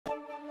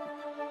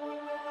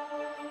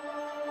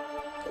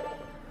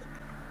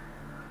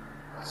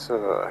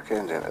So I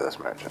came into this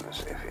merchant to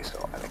see if he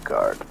saw any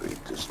guard, but he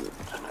doesn't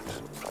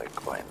like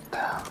quite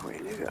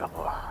really get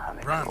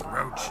any Run, trouble.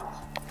 Roach.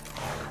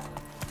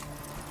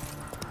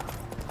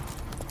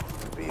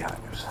 The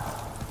beehives.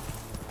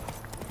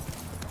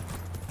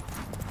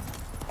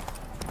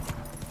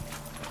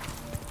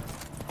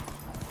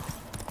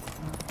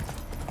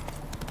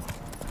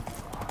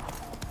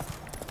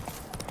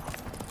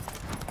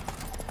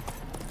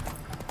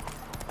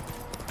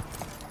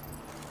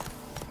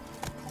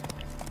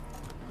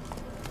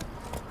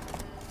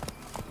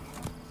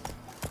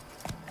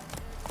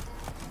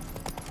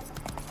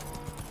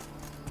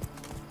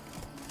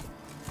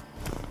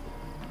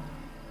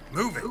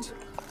 Move it.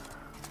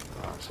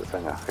 That's the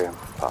thing I came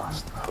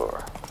past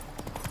before.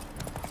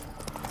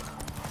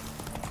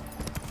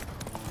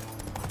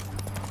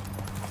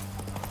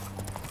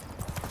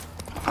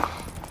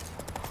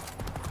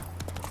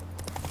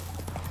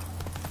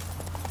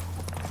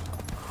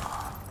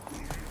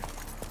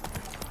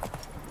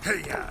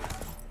 Hey, ya.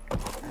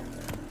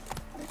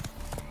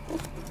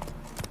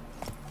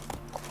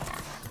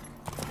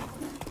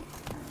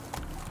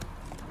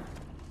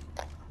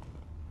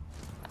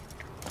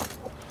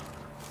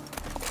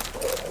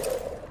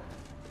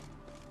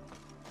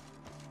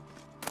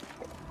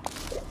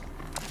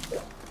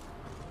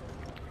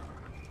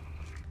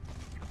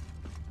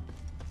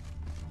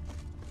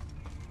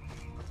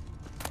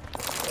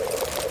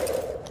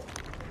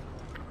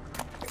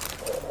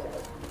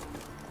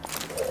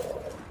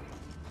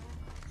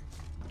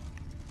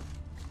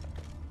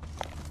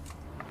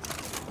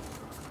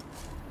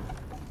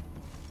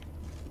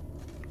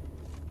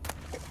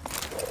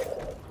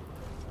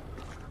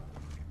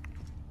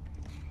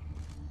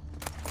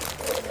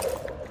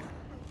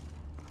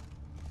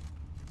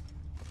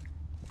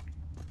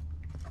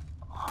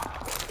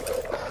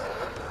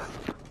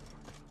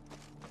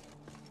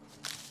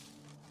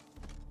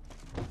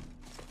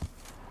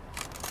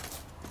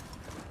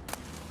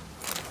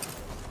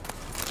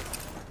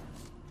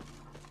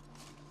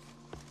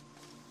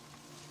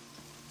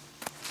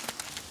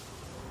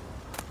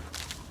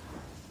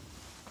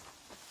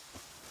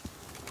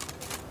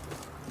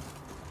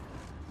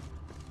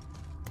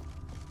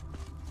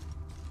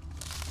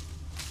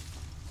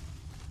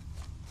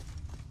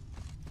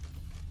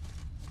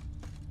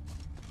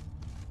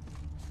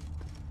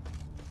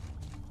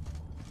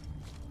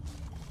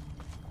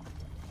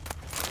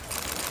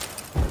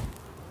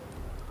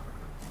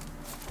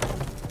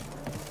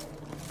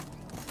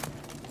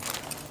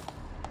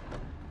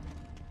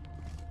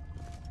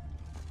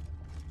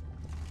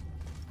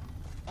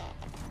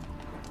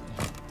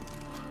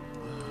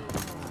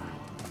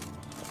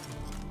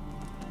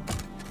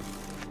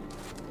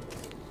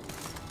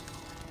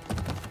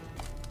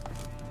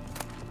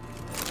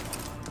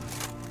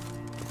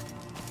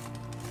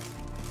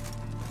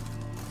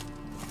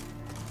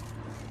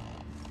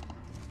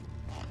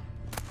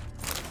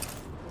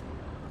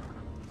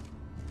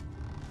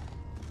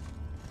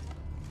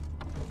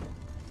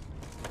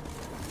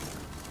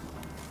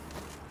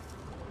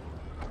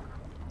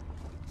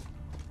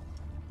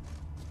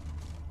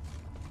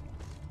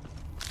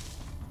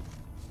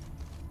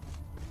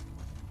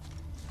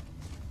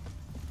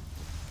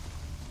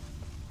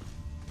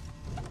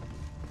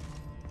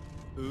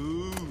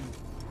 Ooh.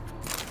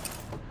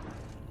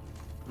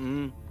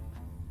 Mm.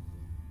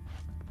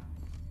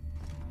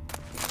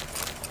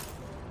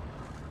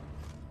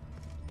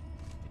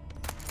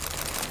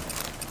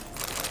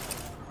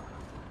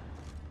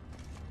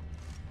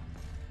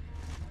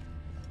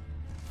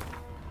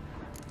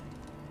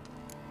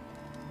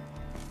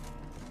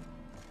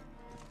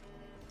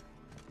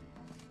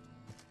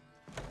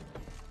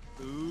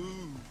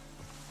 Ooh.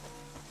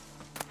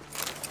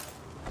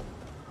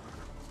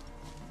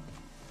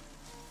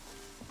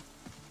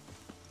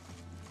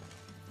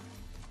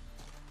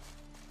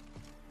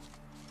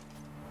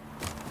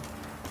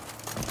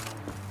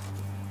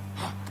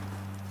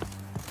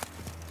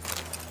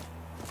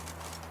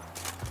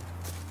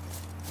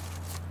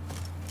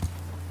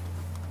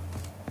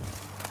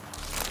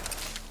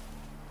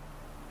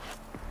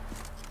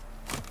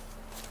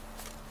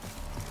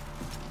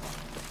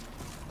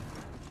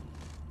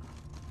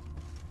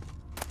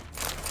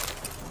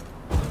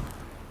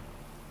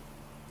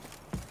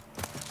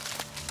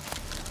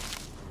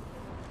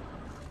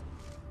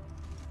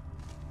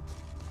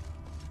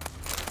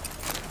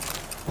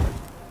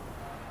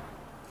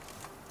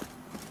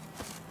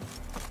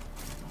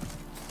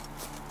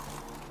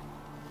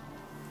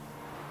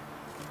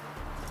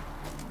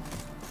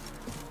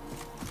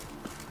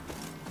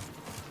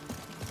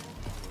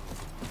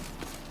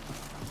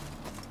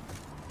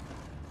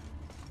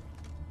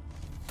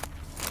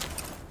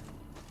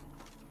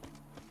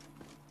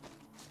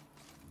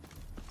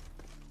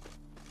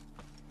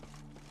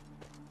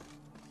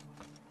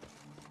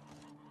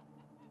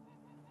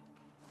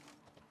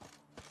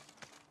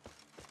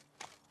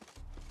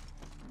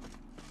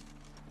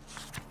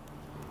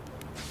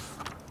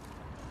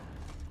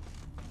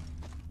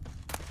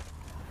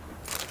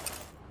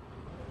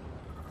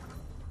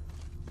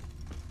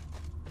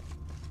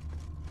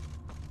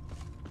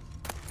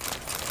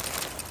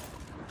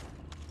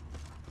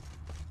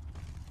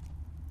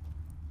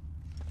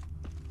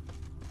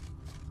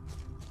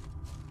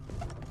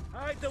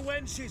 the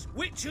wenches!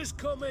 Witcher's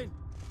coming!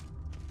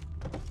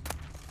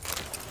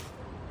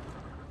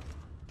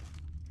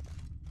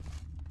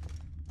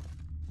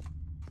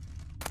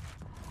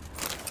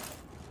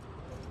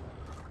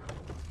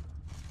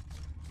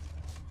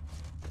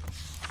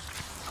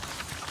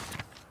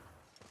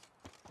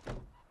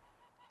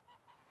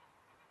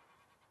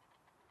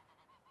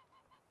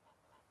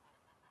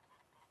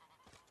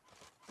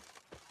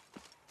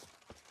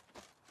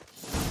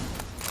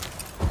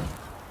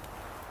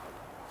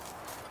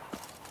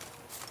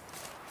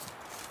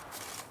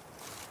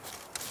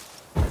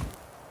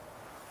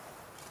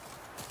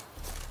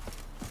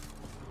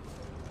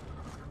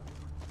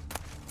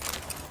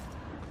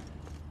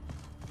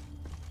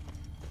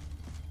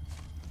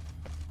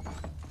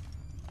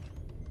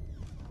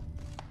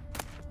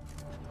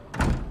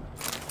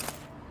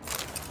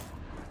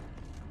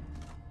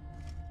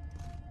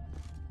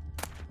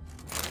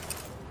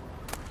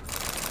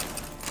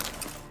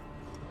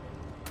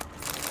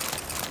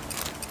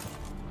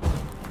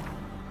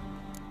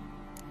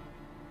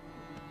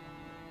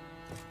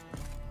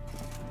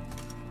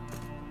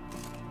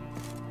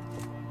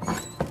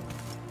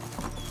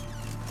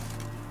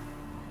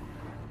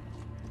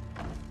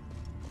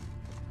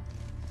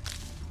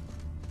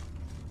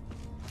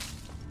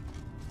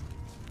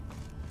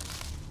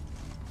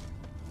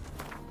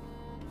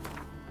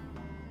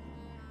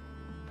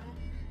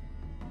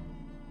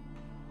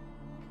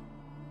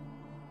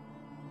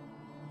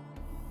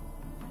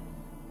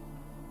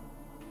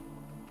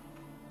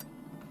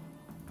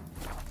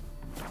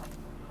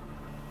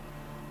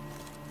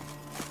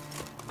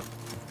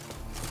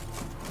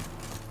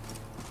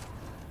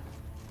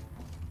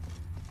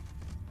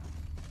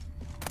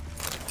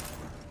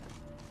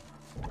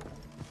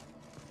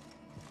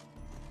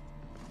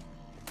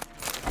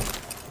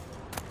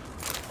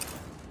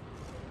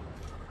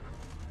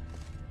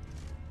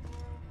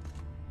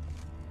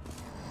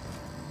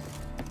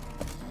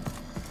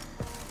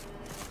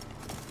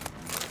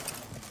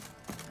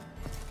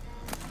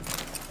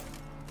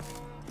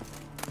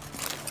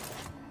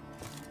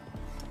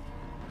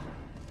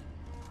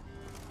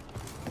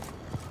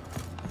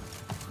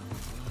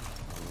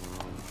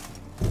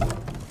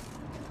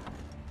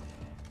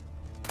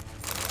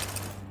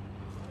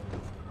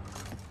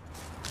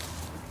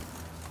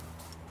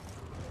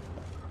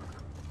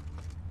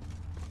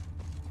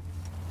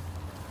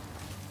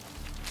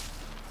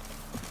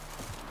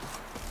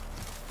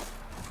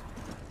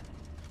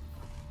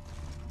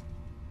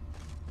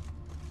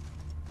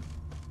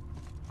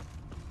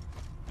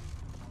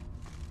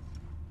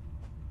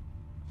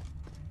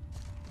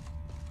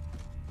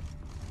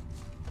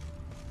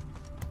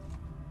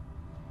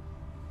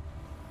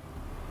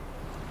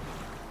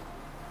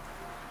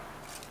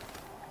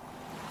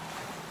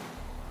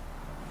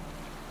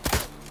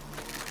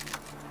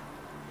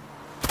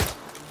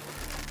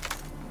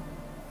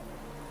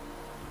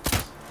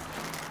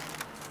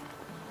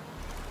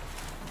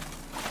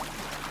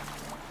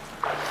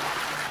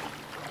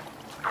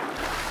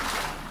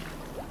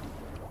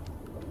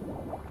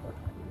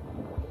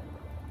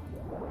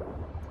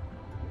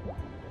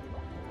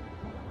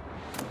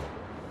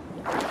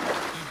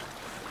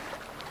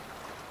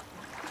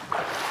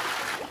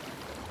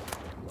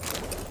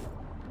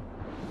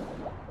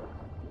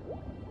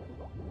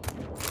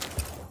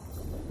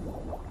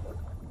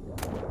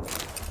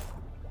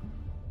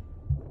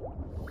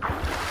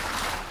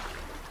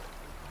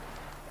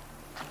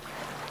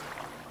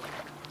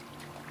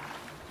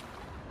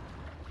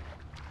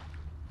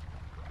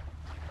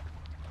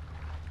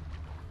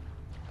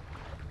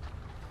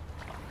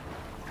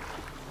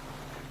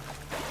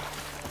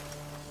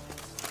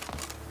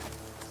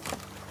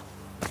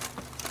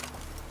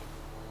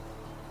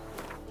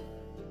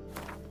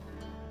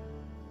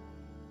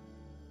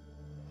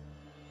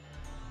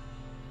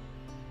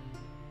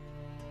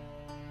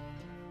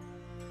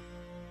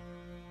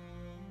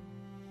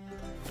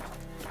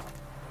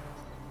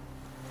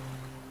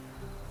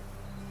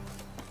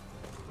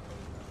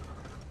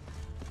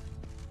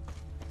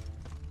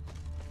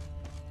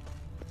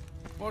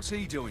 What's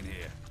he doing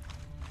here?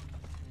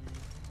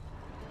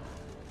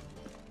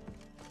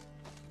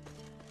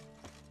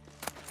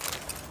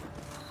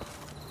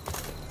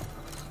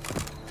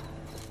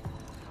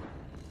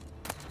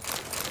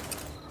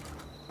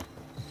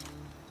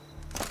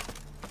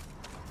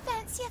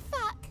 Fancy a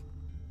fuck?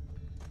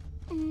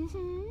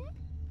 Mm-hmm.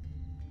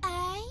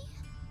 Aye?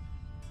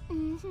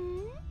 Mm-hmm.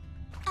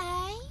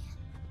 Aye?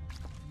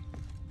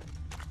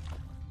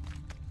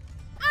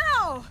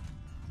 Ow!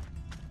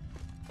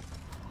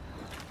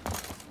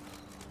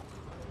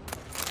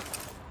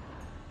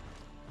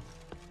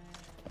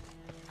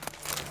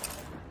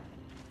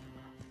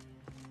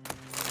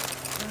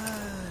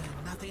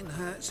 Nothing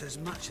hurts as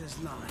much as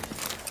life.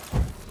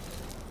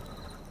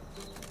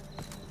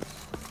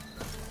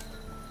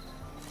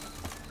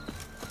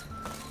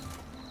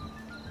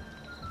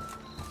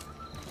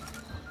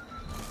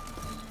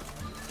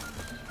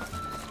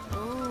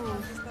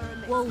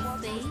 Wolfie.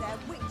 Was there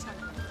witch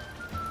hunting?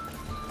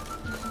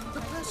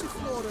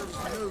 Passiflora's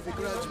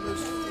Novigrad's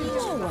most You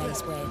famous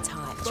always plant. wear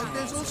tight But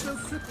there's trousers.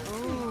 also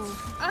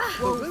cripples.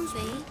 Well, those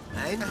see?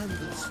 and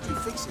you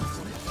fix it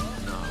for it.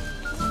 No.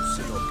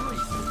 Sit or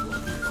breathe.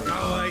 Go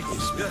away.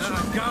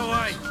 Go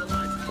away.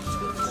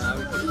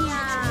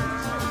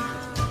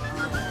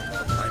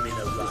 I'm in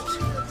a rut.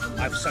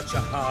 I've such a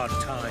hard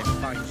time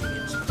finding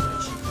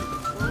inspiration.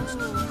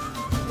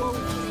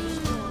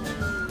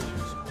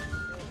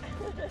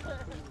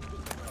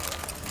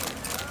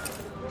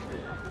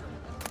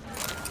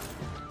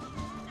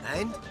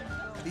 And?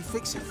 Did he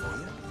fix it for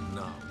you?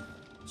 No.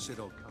 Said I'd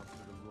come to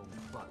the wrong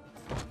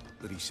place.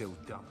 But he sells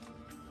dump.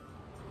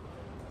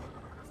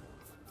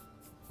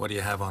 What do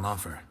you have on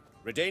offer?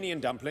 Redanian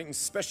dumplings,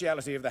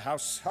 speciality of the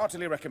house,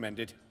 heartily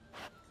recommended.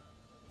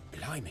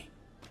 Blimey.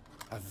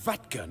 A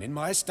vat gun in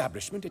my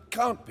establishment? It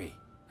can't be.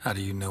 How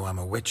do you know I'm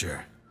a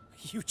witcher?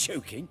 You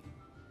joking?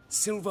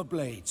 Silver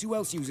blades, who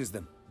else uses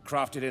them?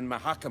 Crafted in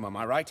Mahakam, am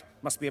I right?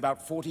 Must be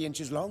about 40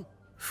 inches long?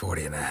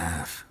 40 and a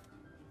half.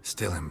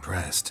 Still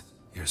impressed.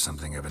 You're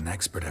something of an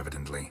expert,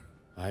 evidently.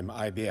 I'm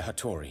Ibir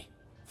Hattori,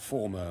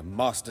 former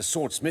master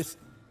swordsmith.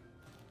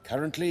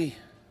 Currently,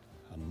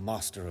 a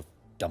master of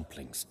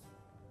dumplings.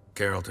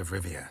 Geralt of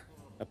Rivia.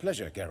 A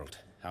pleasure, Geralt.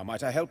 How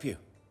might I help you?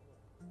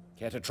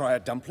 Care to try a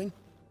dumpling?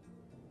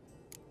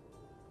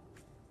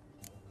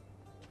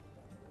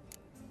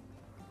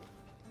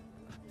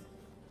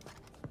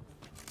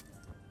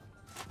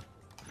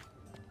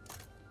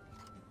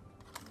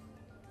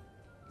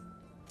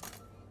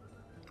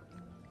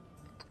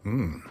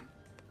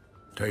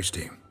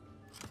 Tasty.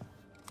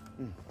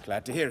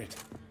 Glad to hear it.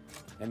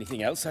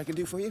 Anything else I can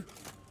do for you?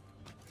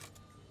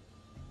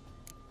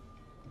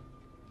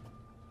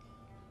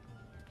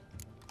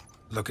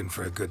 Looking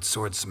for a good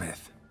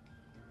swordsmith.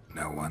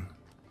 No one?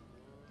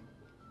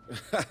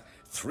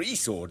 3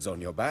 swords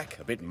on your back.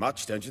 A bit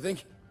much, don't you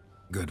think?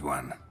 Good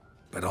one.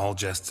 But all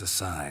jests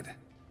aside,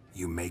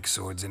 you make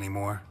swords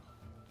anymore?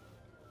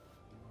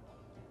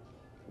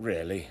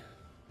 Really.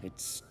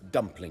 It's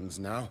dumplings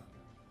now.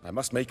 I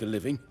must make a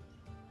living.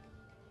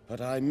 But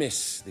I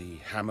miss the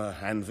hammer,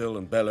 anvil,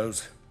 and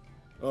bellows.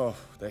 Oh,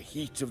 the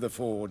heat of the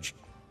forge.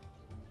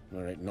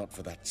 Were it not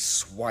for that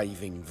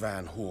swiving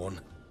Van Horn.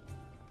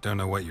 Don't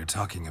know what you're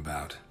talking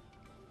about.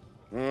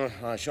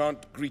 I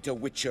shan't greet a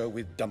witcher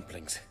with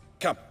dumplings.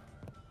 Come,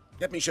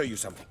 let me show you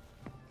something.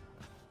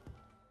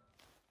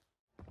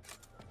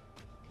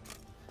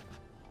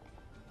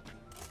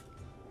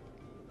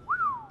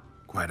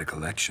 Quite a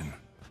collection.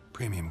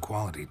 Premium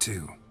quality,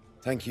 too.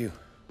 Thank you.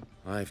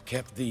 I've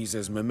kept these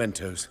as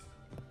mementos.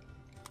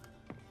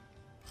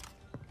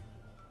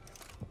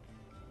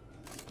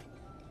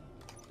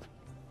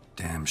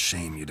 Damn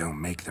shame you don't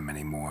make them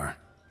anymore.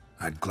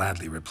 I'd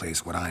gladly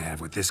replace what I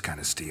have with this kind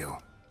of steel.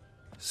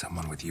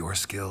 Someone with your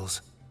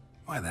skills?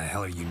 Why the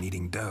hell are you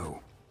needing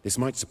dough? This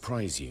might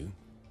surprise you.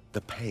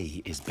 The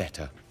pay is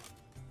better.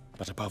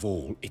 But above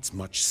all, it's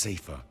much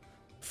safer.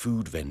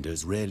 Food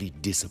vendors rarely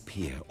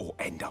disappear or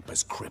end up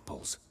as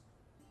cripples.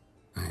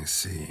 I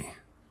see.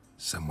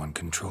 Someone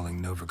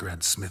controlling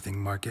Novigrad's smithing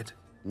market?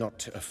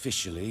 Not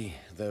officially,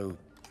 though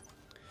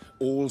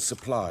all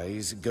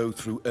supplies go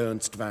through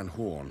Ernst Van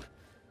Horn.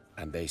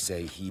 And they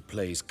say he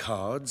plays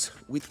cards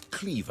with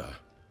Cleaver.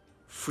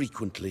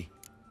 Frequently.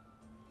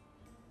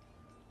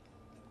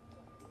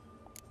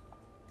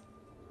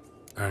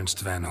 Ernst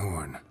Van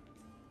Horn.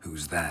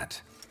 Who's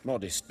that?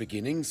 Modest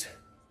beginnings.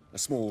 A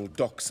small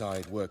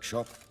dockside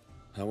workshop.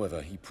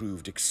 However, he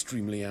proved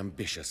extremely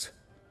ambitious.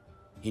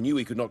 He knew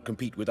he could not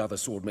compete with other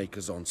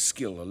swordmakers on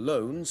skill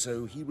alone,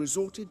 so he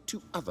resorted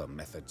to other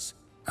methods.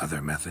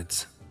 Other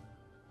methods?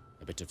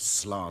 A bit of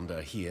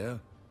slander here,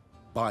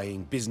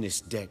 buying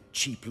business debt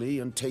cheaply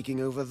and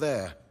taking over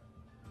there.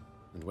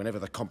 And whenever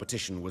the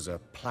competition was a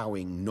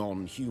ploughing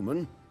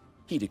non-human,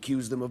 he'd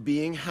accuse them of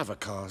being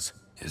Havakars.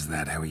 Is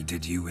that how he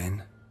did you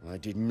in? I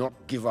did not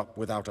give up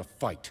without a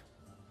fight.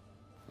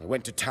 I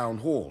went to Town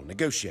Hall,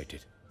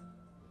 negotiated.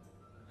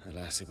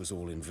 Alas, it was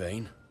all in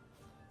vain.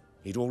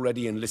 He'd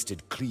already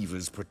enlisted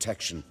Cleaver's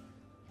protection,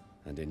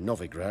 and in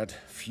Novigrad,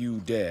 few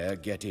dare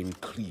get in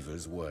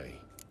Cleaver's way.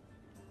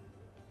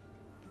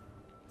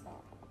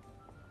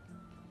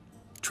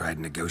 Tried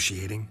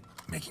negotiating?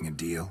 Making a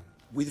deal?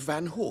 With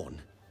Van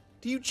Horn?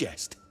 Do you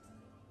jest?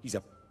 He's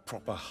a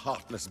proper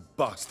heartless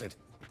bastard.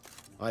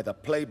 Either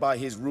play by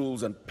his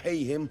rules and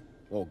pay him,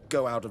 or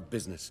go out of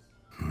business.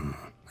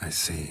 I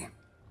see.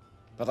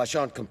 But I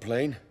shan't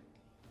complain.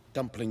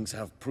 Dumplings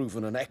have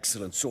proven an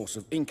excellent source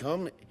of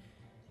income.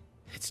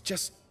 It's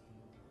just...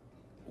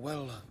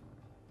 well...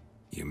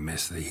 You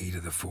miss the heat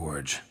of the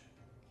forge.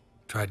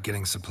 Tried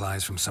getting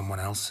supplies from someone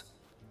else?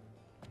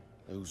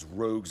 Those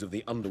rogues of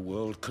the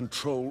underworld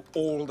control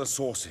all the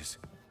sources.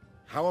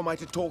 How am I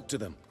to talk to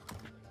them?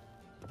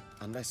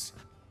 Unless...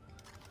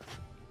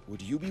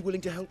 would you be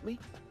willing to help me?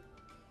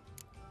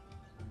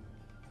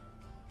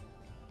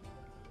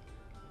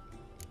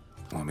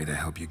 Want me to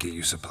help you get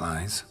you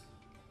supplies?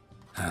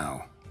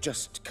 How?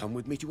 Just come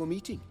with me to a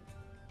meeting.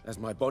 As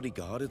my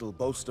bodyguard, it'll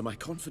bolster my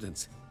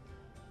confidence.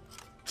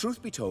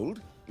 Truth be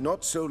told,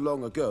 Not so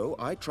long ago,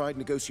 I tried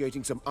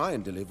negotiating some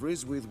iron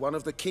deliveries with one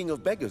of the King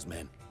of Beggars'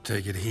 men.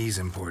 Take it he's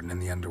important in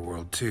the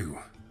underworld, too.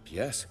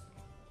 Yes.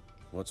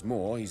 What's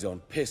more, he's on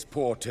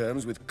piss-poor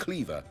terms with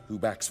Cleaver, who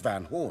backs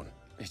Van Horn.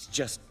 It's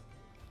just...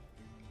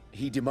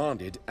 he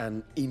demanded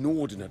an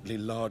inordinately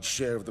large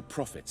share of the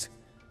profits.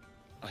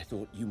 I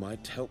thought you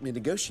might help me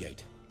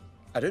negotiate.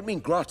 I don't mean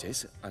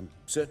gratis. I'm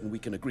certain we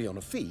can agree on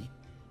a fee.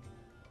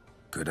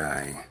 Could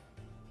I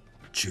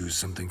choose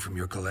something from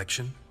your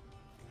collection?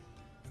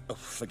 Oh,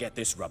 forget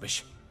this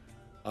rubbish.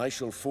 I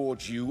shall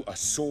forge you a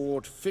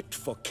sword fit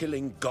for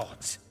killing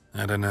gods.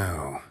 I don't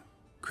know.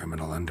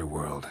 Criminal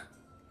underworld.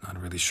 Not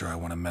really sure I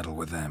want to meddle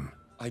with them.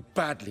 I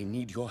badly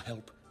need your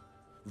help.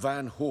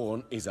 Van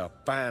Horn is a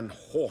Van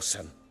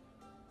Horsen.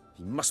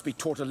 He must be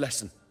taught a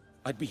lesson.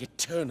 I'd be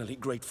eternally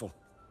grateful.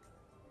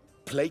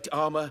 Plate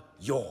armor,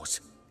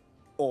 yours.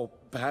 Or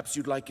perhaps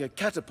you'd like a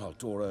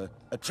catapult or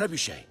a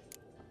trebuchet.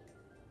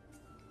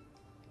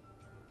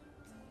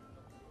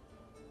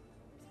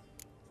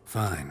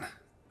 Fine.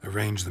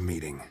 Arrange the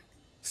meeting.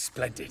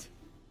 Splendid.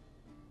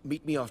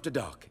 Meet me after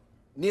dark,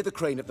 near the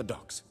crane at the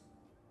docks.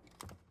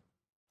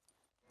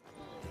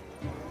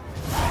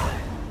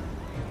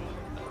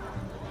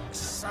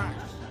 Such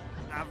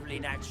lovely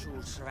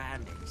natural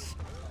surroundings.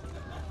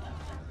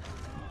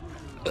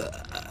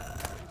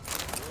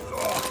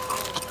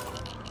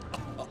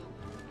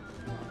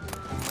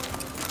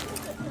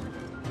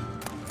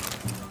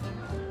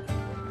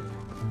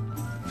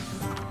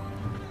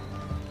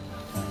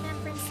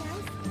 Remember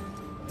himself?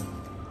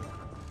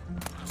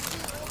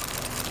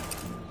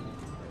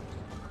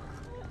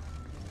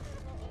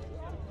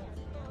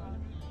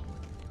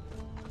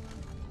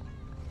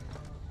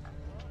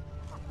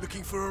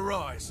 Looking for a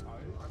rise?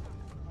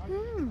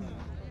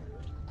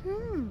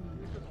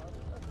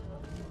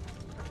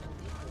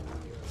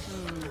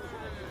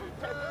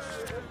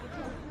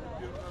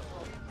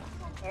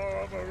 Oh,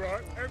 I'm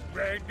alright and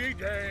randy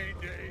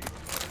dandy.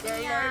 The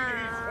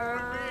ladies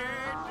want me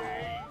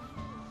handy.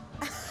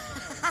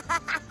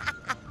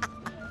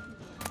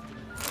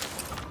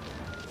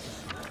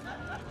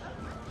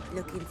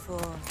 Looking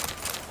for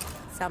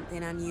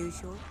something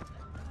unusual?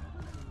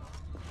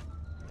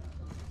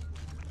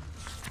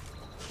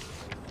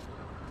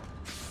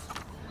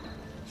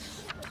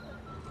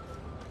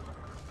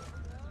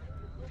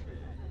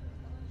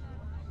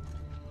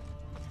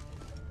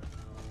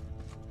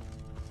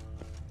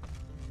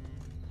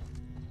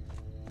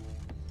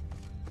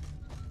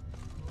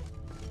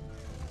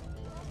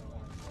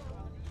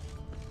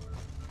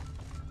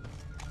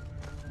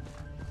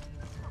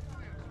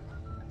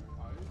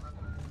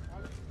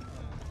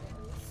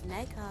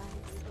 Snake eyes.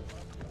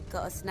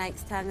 Got a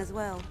snake's tongue as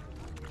well.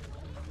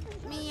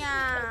 Meow.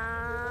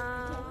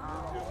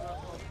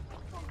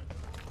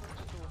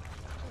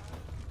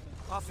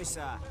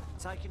 Officer,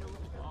 taking a...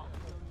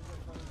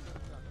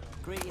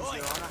 Greetings, Your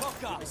Honour.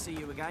 Good to see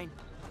you again.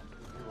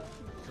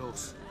 Of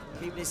course.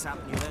 Keep this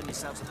up and you'll earn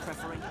yourselves a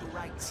preferential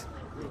rate.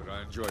 Good,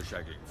 I enjoy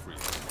shagging free.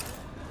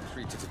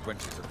 3 ticket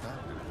wenches of that.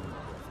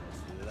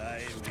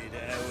 Lay me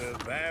there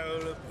with a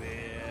barrel of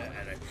beer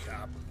and a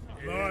cup.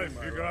 Life,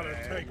 you gotta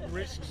take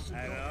risks to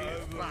And not get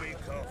over fucked. me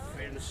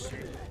coffin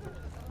sit.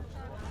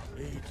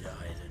 He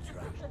died a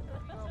drunk.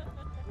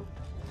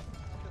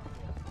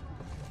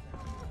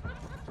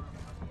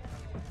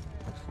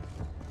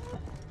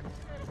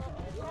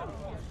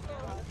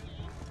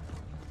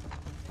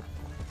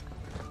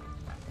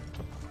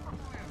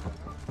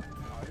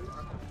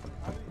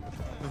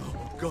 Oh,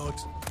 God.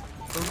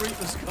 The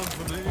Reapers come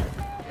for me.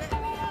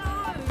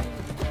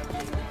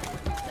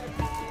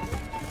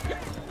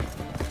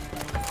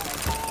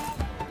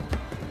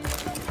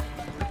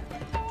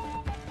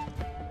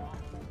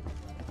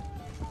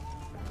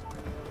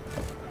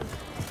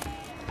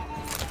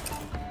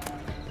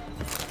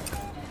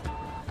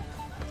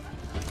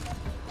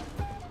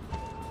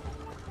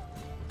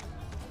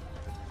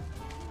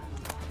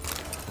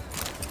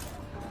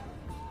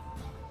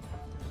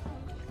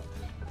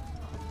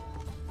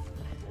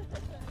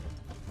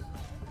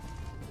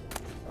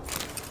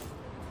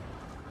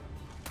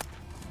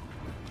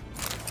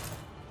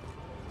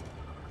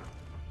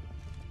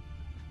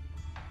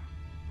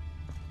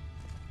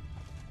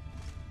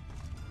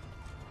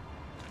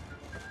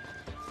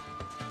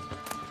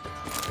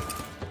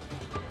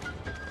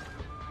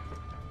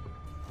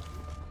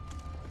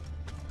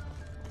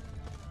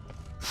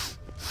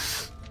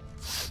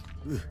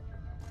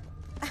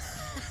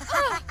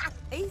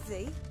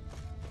 Easy.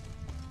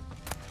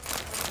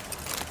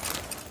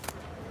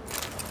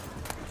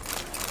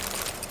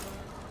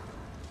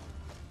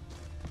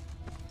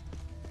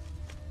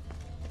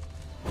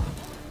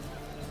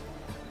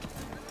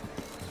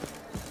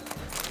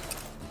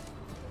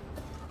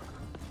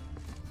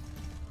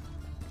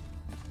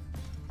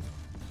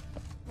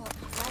 What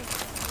place,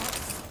 what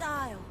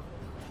style.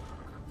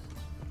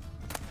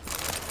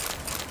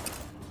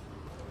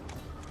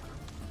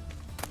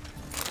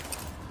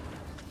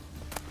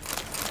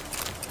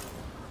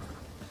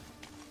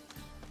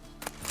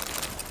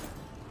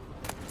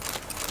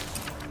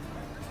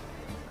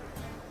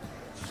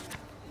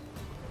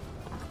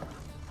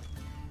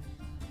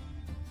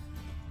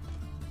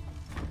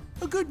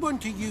 good one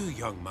to you,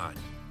 young man.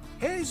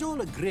 Hair's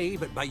all a grey,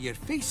 but by your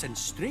face and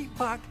straight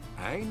back,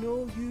 I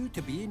know you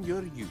to be in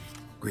your youth.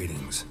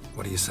 Greetings.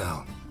 What do you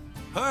sell?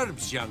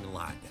 Herbs, young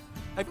lad.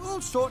 I've all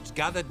sorts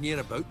gathered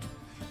near about.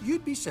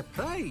 You'd be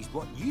surprised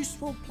what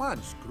useful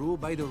plants grow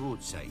by the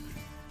roadside.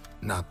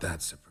 Not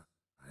that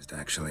surprised,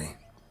 actually.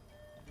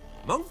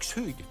 Monk's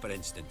hood, for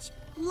instance.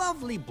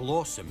 Lovely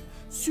blossom.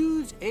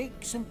 Soothes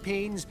aches and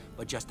pains,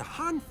 but just a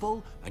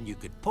handful and you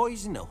could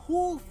poison a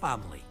whole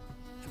family.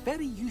 A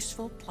very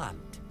useful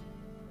plant.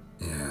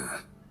 Yeah.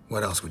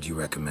 What else would you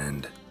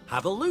recommend?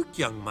 Have a look,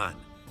 young man.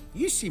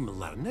 You seem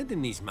learned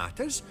in these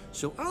matters,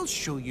 so I'll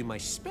show you my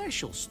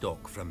special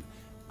stock from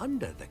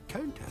under the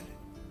counter.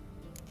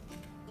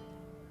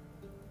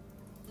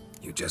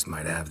 You just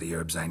might have the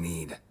herbs I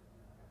need.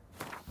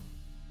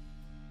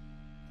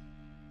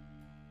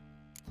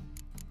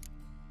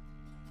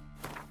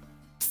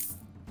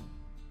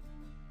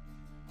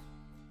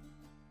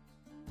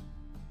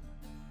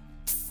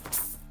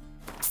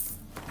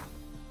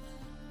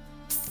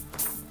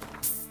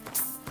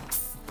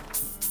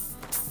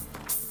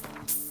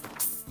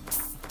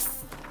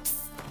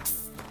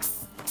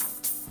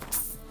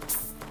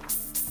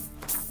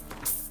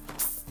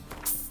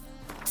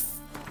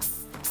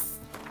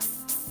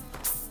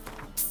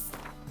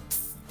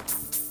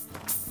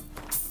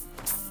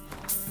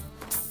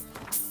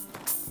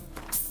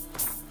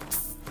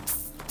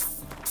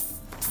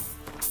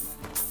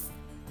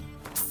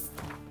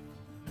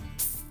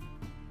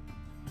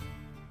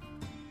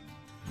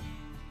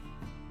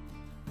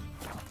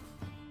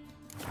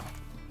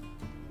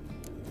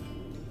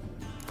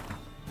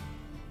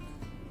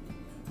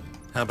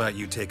 How about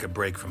you take a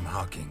break from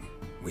hawking?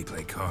 We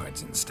play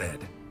cards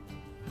instead.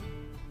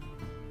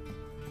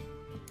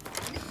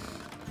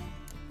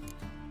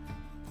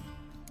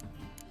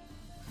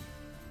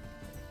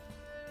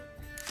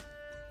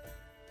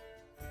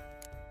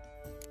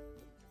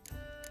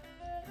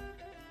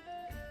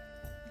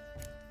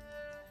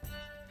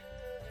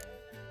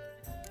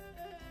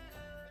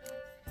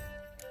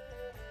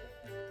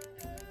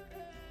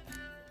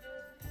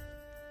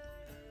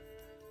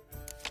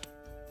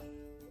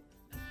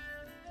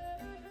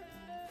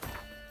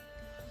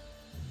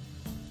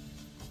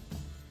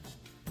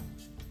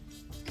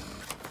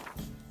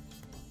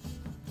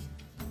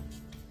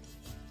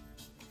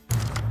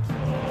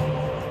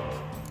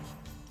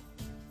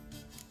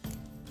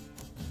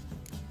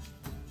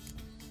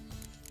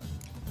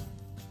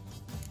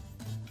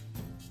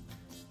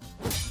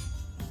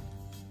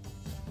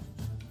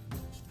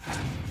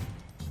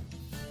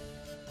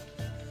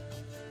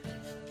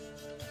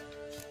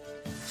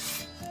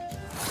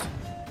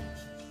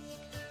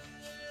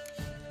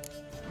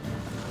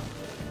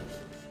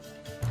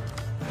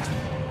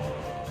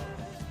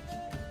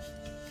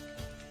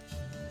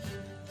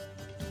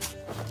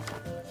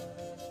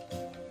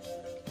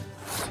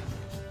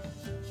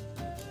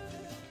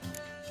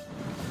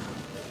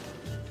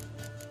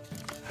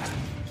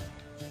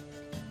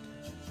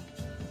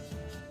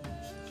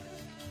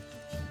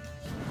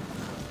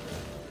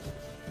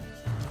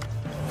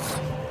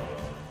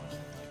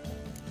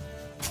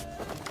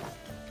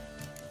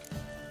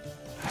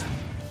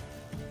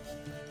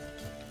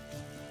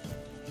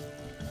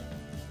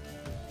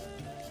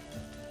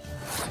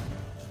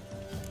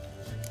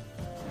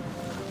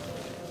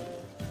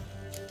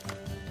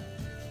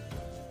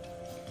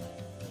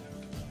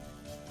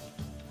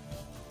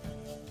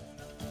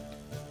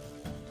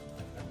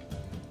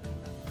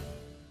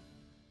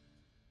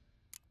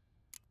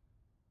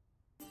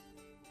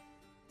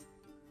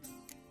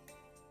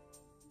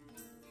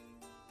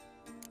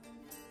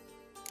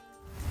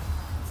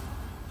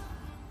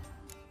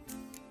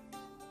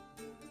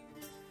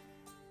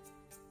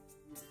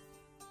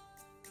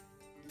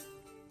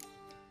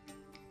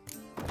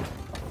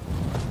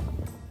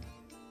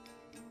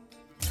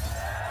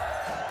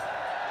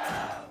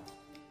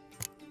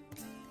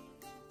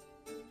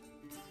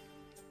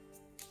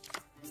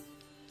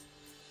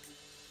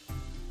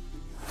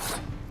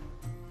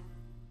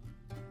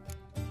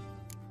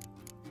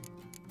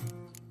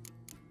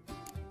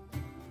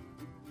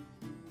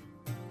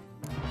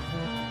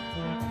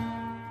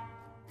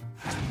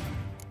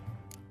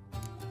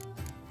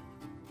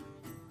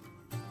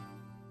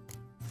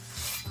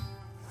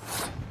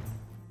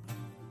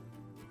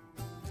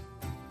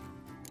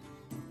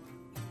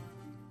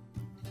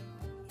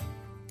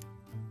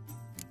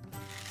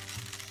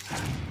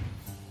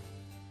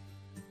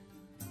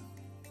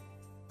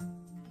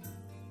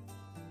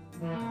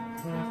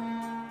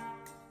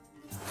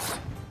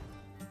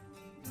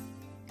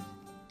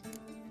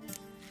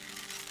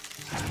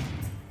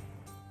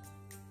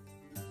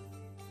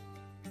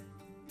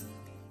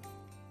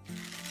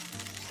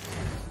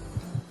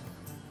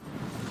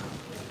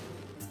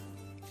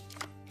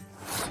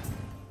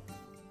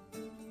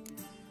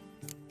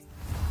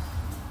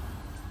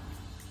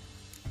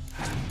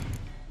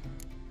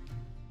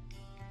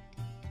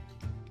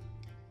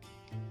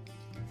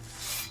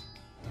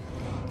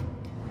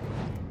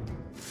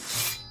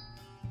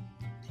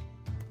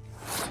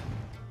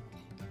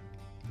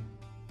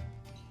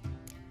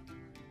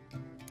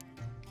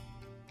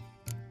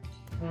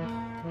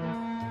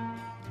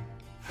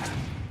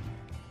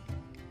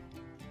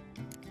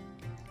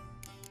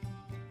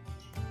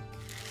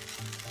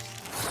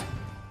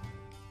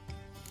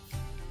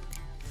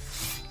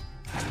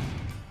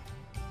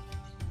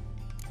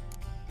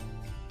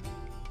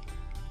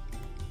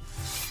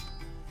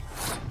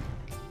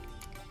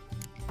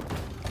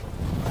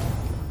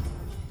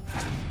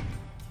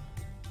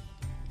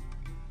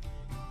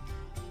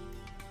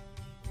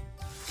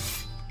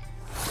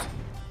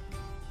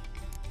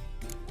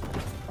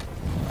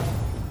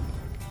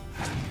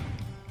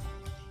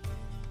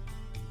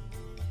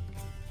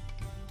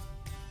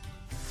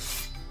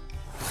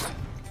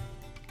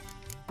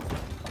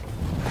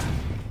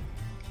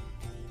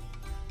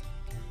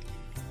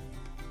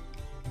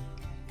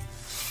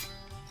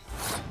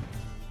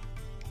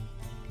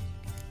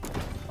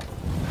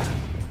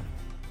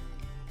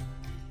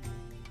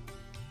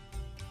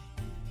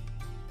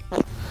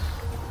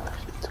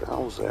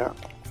 hell's there?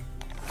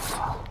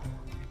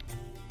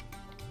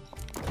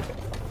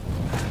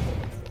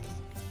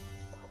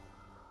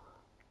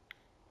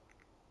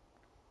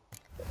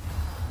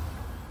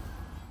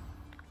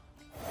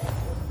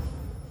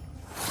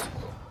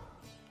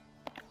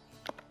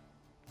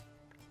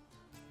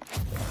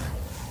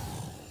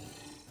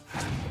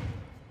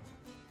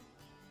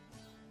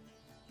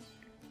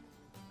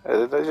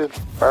 Did I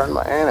just burn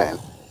my hand in?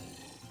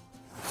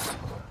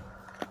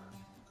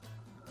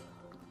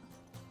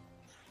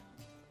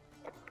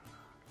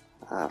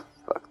 Ah,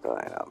 fuck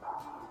that up.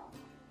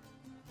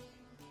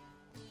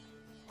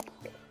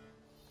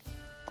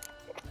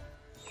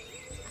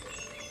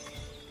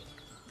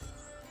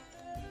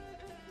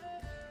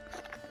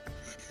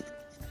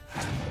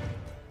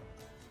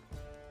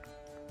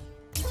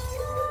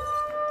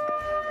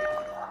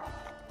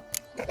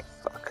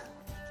 Fuck.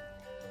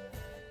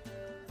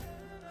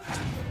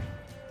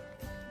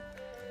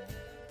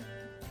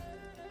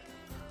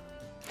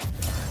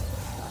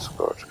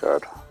 Scorch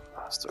guard,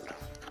 bastard.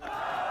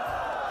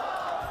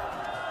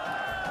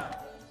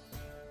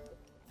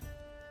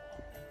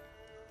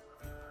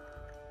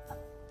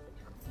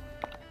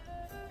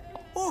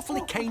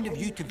 Awfully kind of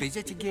you to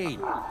visit again.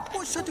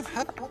 What sort of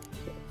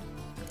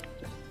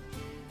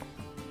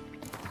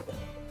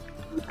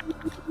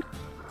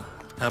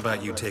How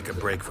about you take a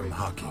break from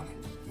hawking?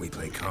 We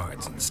play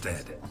cards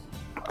instead.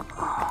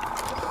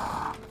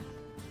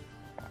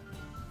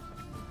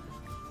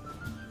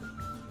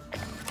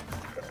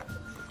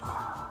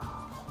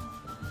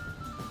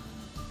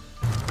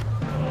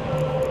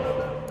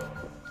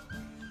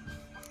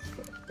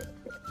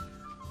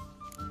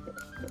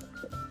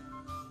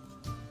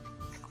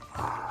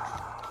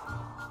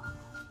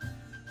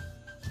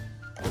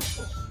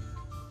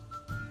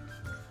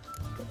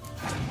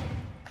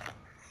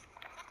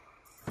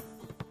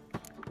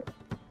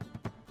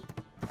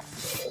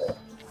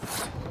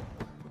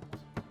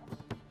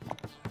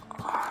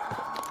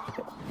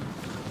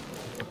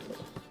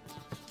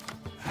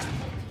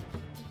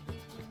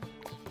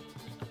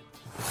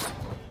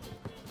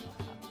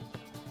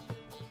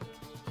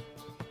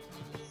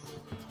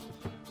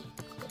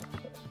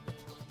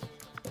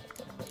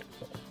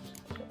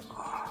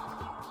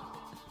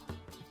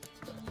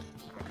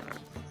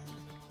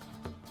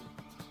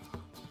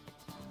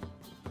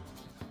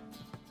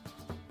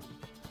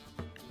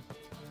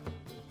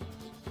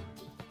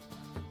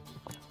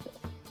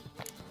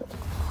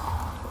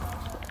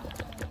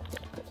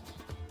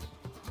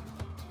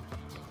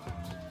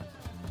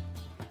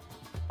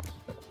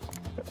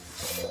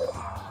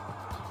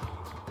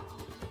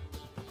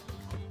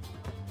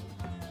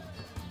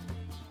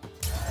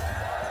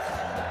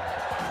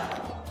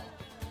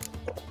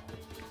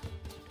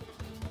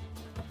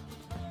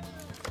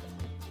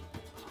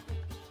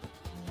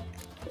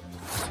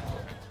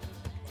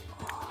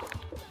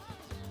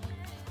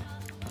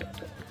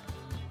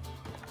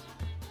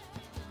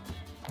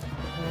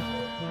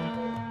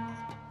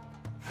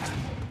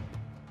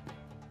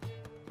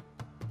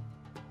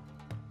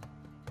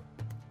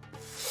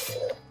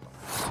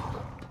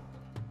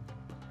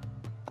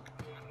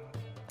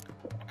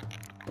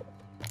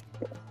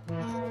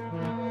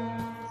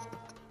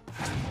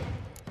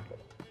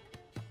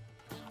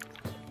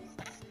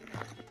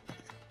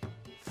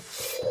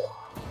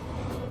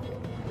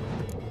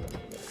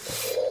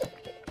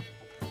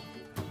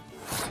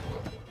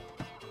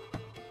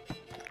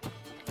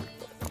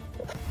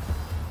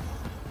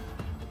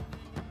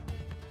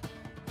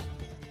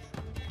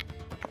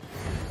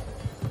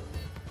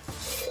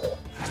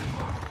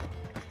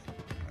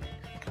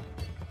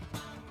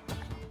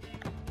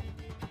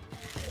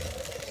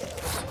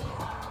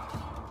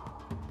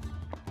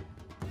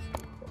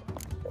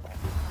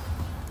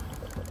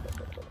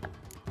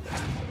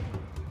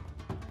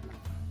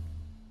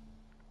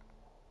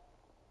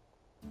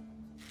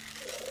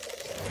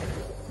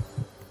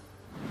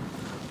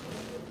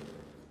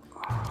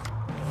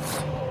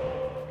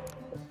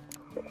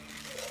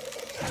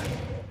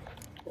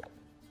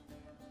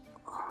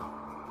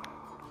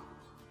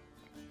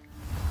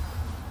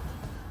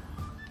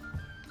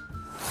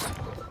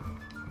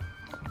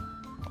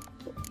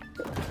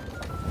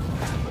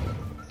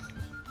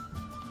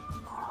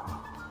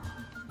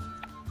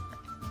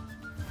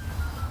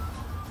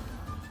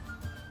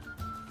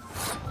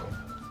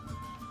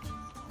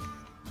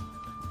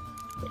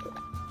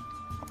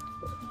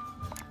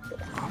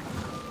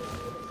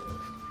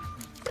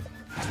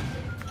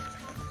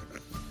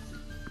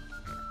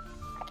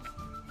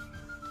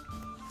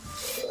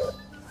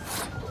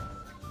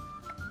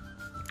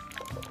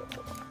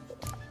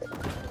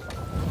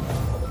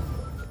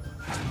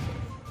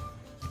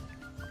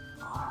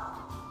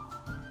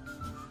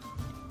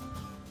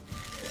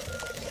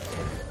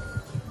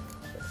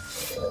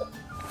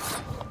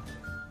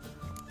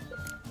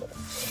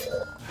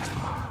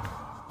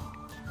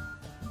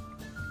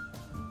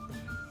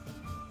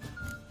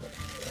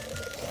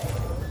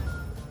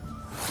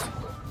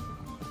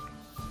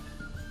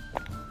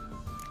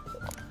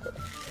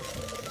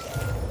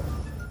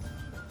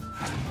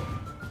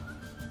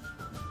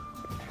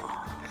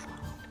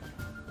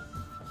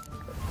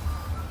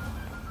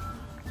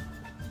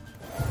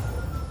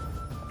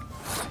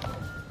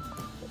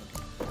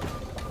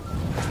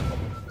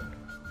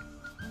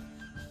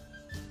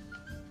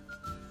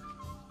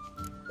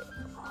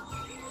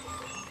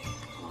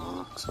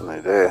 That's an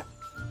idea.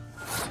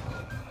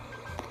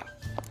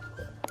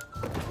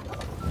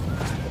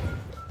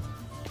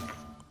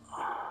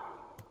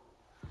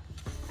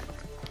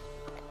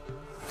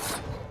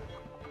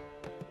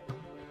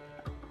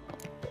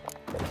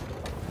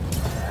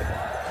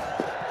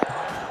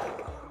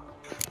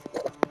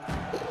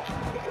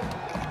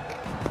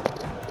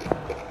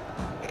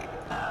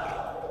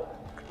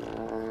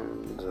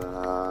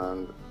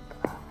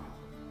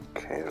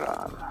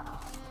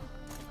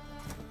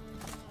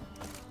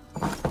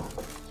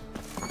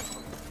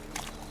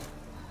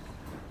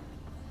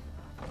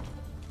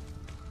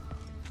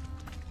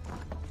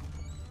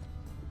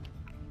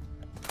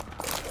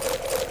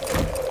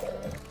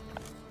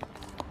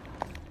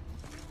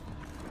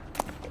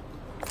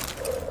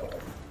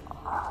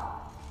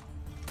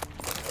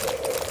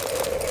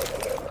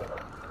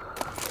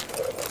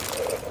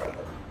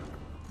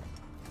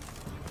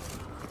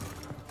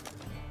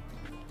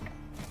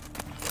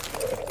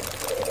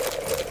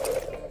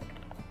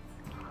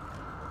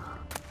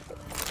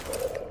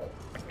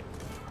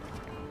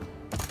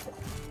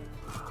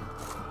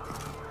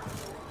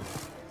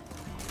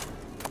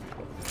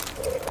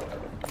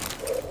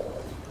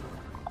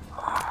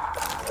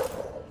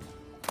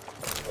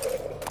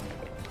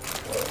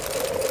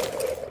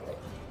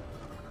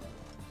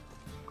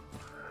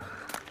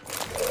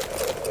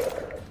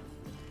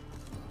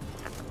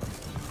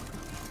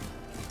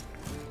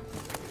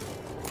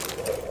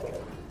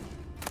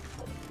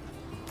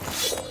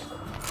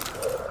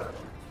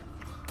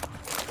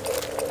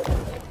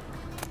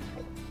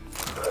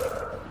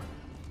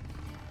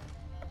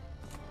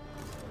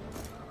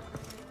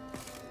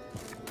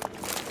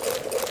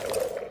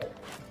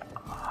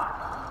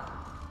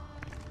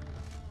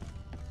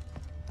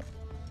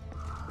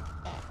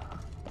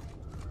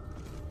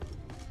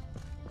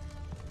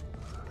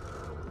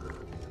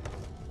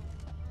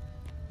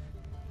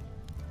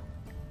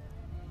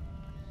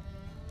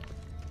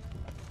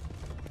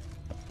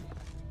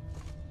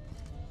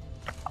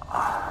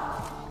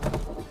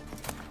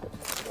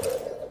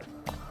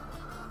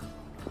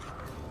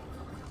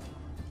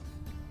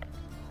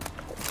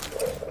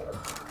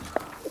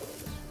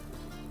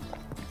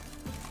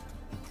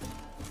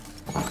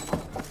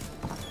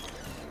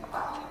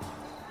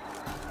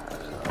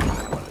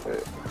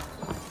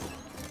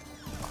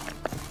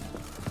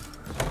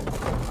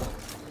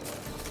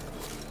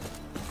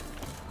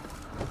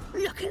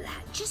 Look at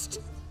that, just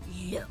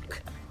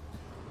look.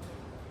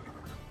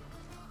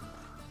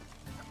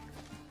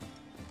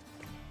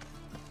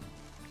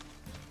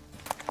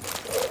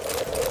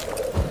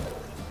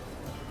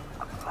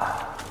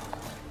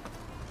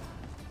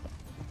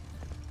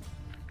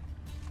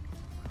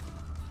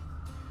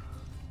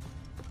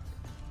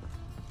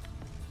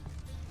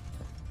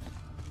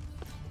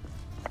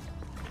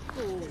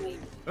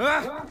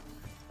 Ah!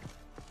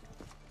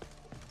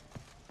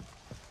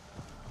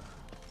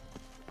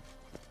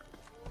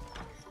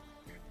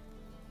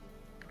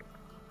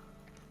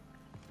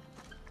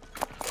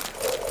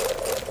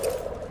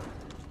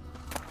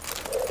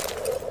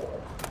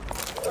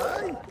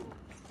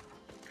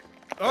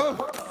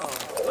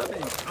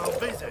 I'm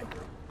busy.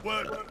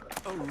 Working.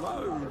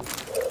 Alone.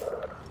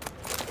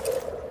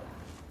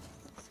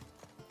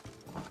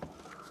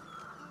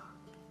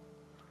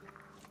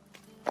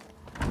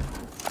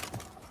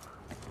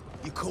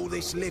 You call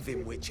this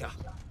living, Witcher?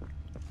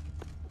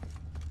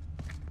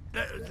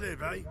 Let us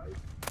live, eh?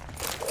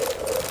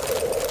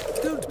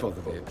 Don't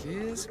bother me,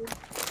 please.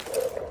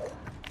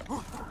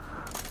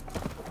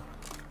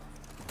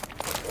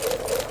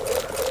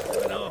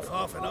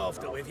 Half and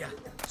after with you.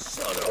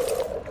 Sod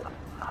off.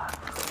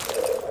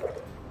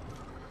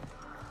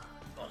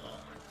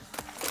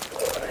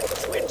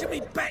 Twitching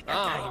me back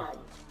again.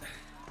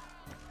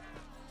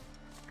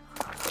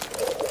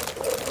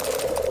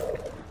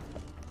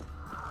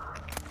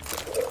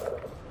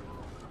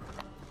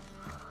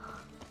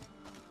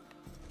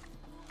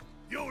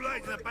 Your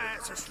legs are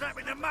bad, so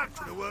snapping the mug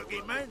to the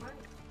working man.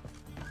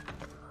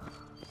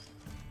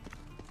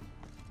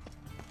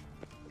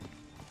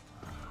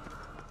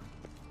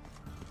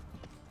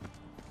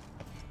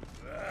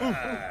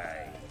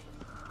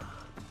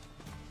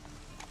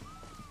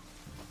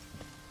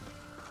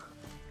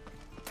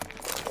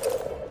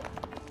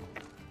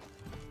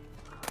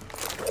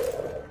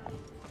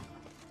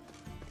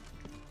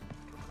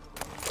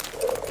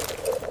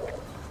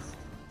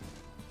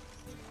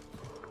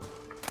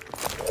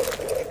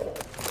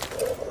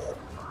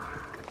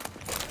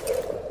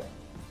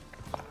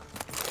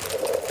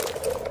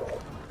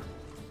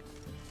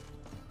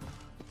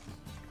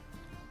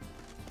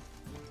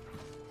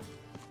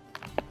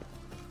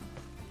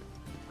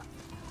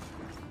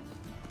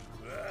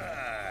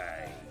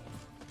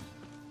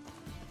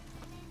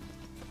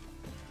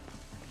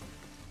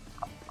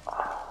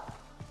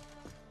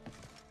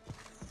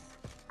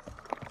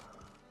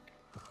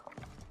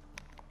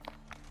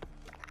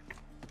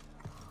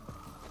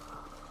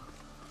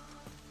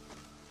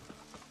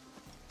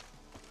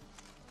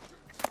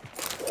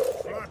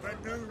 Like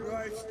a new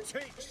life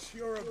teach,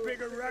 you're a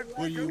bigger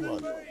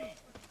ragwagon than me.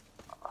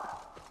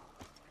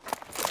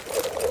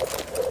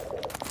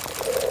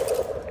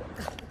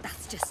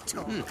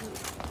 talk.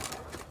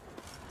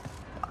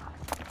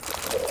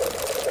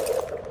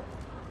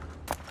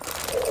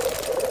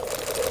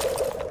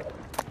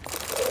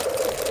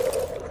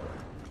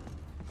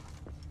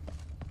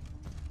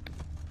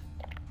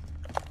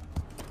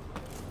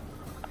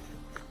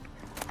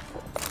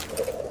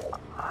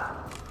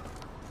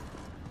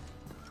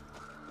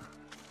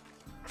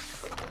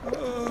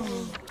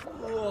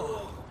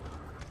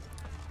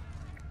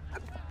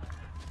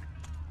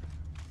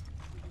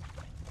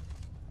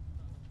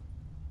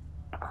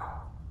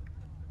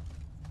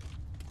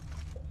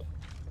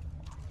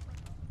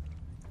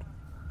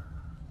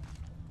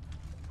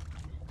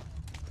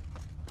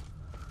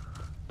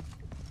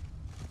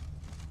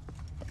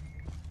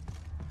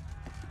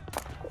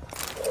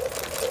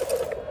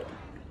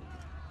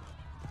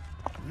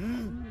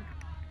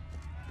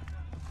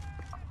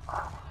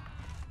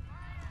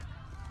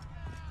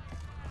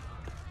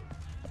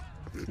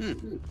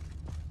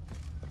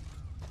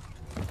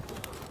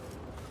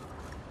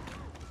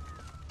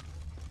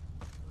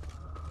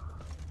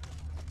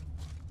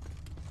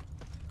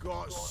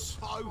 Got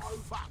so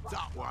fucked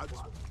up once,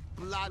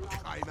 blood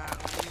came out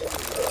of me.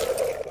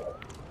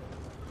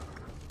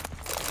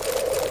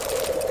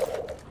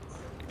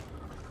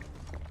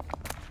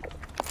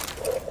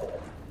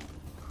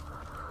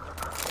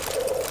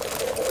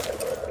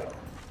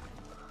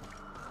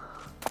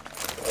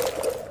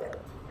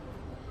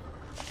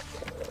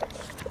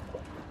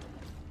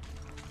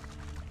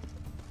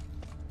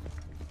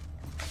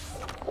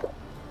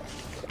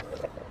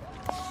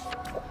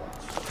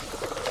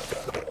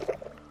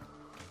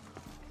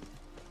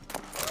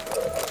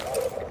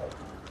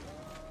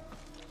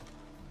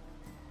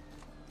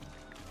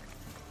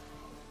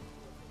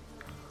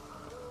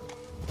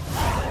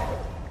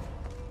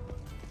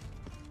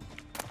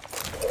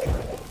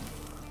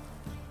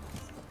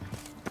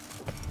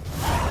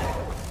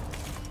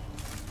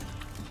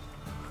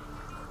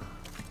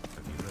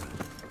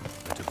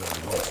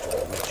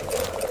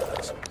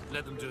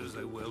 Let them do as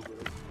they will.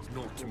 It's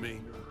naught to me.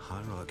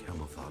 Hierarch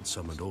Hamilthard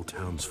summoned all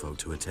townsfolk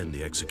to attend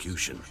the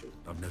execution.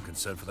 I've no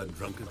concern for that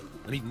drunkard,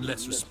 and even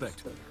less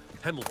respect.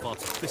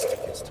 Hamilthard's a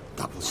fisticuffed.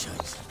 Double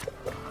shades.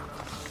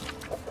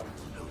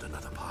 Build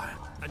another pyre.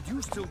 And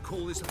you still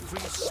call this a free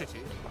city?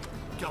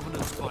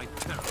 Governance by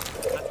terror.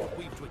 That's what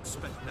we've to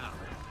expect now.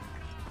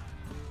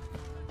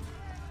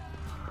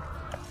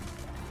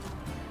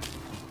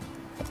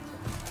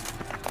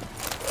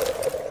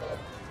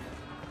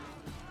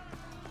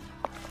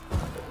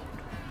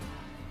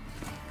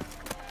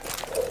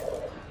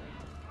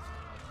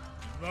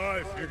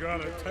 Life, you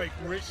gotta take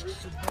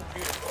risks and not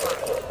get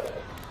fucked.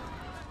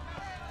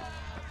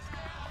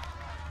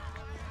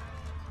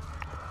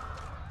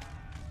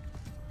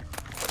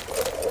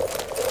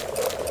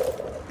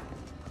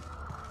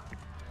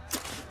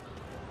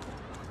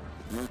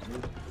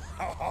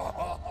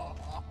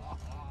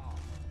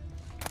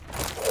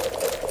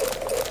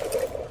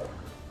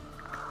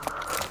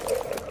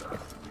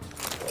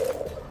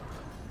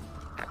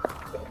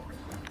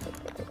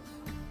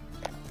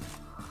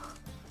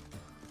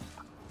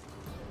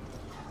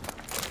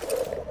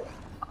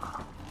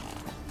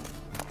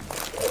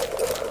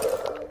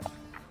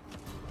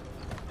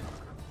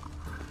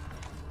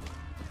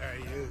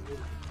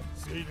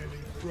 Seen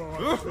any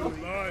brides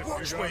in life?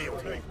 Watch where you're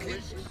take walking.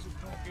 risks and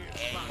not get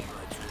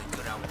fucked.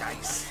 Good old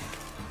days.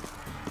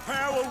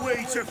 How are we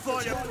to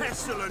fight a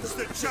pestilence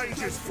that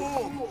changes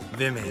form?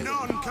 Vimy,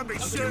 None can be do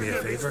me certain a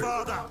of his favor?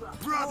 father,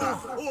 brother,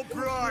 or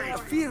bride.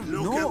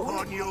 Look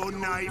upon your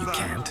neighbour.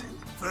 Can't.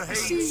 For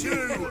he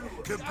too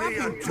could be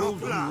a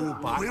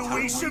doppler. Will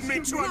we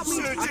submit to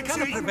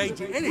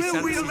uncertainty?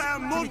 Will we allow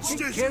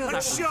monsters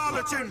and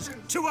charlatans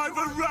to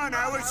overrun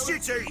our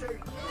city?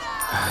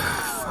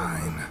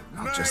 Fine,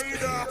 I'll just May pay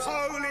the it.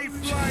 holy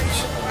flame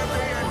of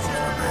the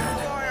eternal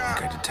fire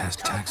I detest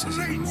taxes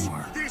even complete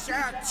more. this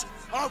act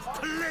of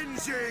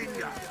cleansing.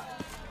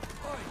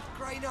 Oi,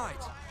 Grey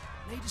Knight.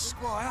 Need a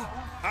squire?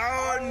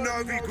 Our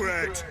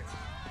Novigrad,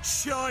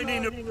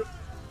 shining a...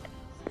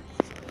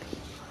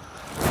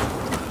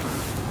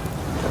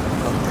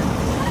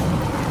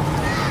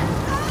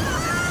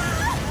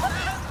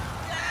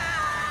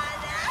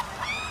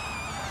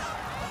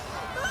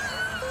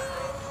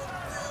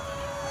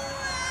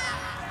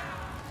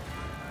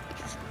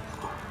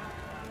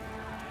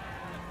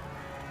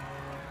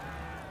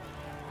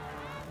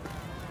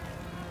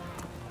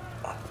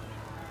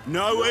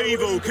 No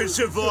evil can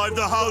survive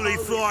the holy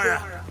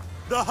fire.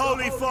 The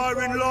holy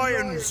fire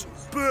enlightens,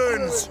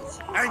 burns,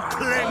 and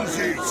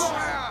cleanses.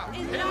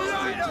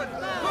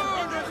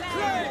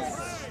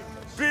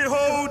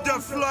 Behold the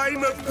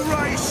flame of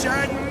grace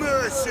and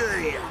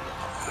mercy.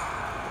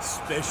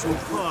 Special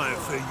fire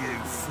for you,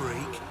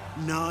 freak.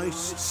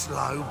 Nice,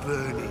 slow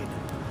burning.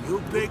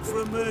 You'll beg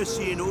for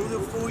mercy in all the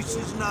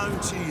voices known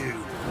to you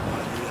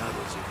by the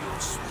others of your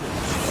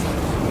species.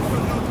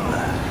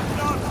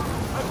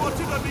 I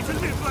wanted only to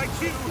live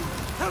like you.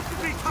 Help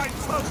me, kind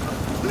folk,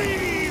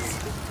 please!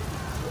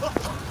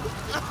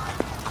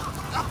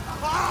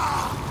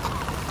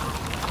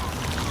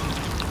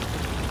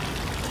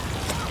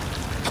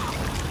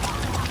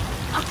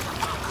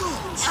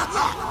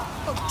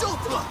 Oh,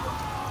 Doppler!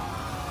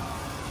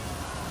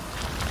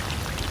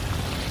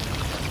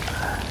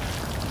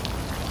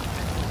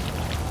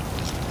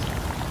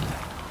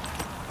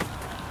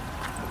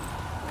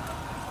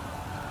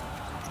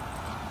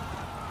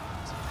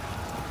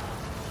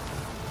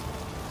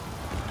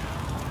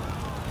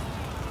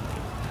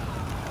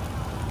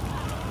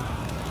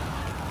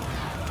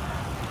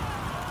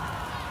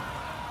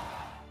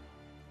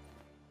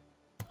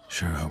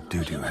 Sure hope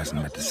Doo-Doo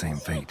hasn't met the same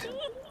fate.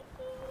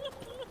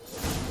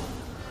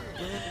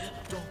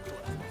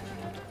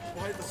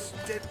 Why the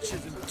stench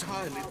is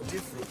entirely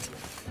different.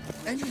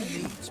 Any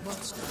needs,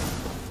 master?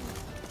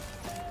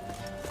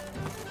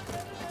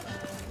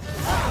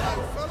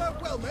 Hello, fella.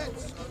 Well met.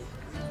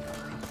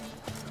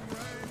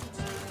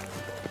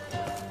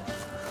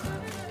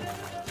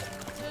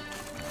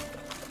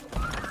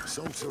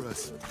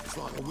 Sorceress. It's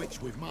like a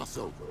witch with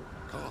muscle.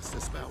 Cast a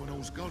spell and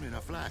all's gone in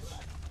a flash.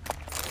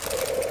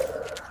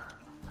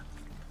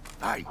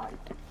 Hey,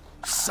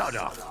 sod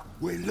off.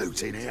 We're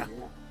looting here.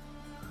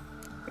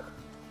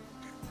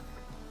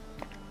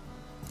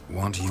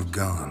 Want you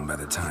gone by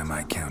the time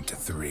I count to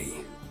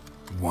 3.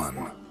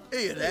 1.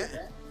 Hear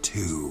that?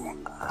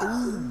 2.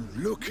 Ooh,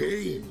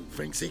 looky.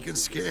 Thinks he can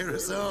scare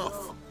us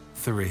off.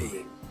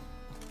 3.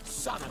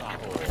 Son of a...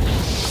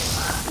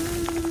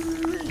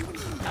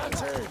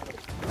 That's it.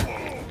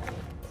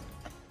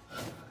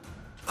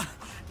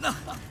 No,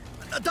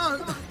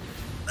 don't.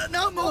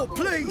 No more,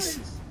 please.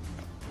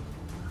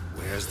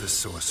 Where's the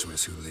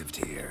sorceress who lived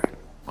here?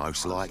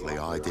 Most likely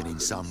hiding in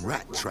some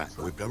rat trap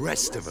with the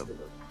rest of them.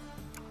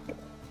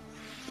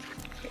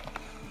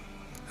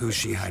 Who's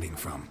she hiding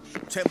from?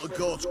 Temple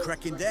Guard's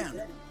cracking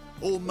down.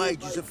 All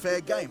mages are fair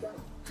game.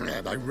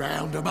 Yeah, they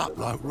round them up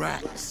like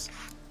rats.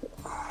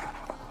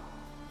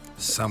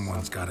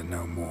 Someone's got to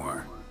know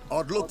more.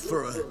 I'd look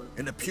for her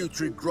in the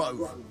Putrid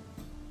Grove.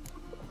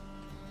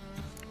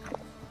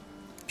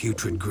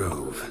 Putrid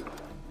Grove.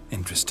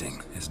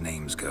 Interesting, as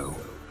names go.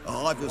 A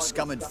hive of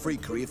scum and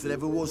freakery if there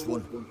ever was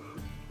one.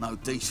 No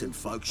decent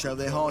folk show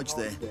their hides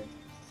there.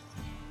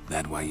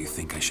 That why you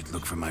think I should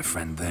look for my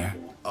friend there?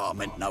 I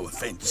meant no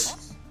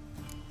offense.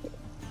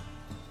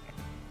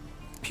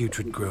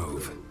 Putrid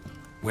Grove.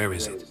 Where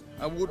is it?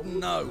 I wouldn't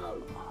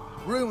know.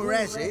 Rumour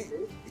has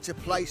it, it's a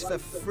place for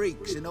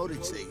freaks and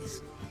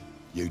oddities.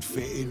 You'd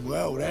fit in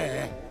well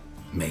there.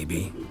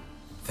 Maybe.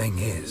 Thing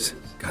is,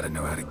 gotta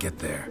know how to get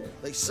there.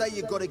 They say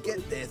you gotta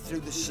get there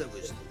through the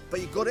sewers,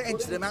 but you gotta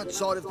enter them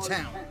outside of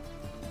town.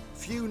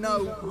 Few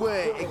know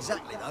where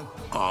exactly, though.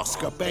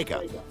 Ask a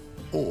beggar.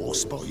 Or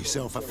spot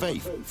yourself a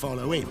thief and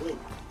follow him.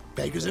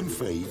 Beggars and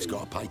thieves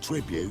gotta pay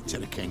tribute to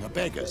the king of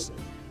beggars.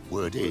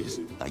 Word is,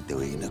 they do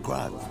it in the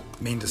grove.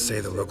 Mean to say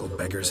the local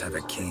beggars have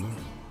a king,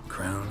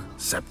 crown,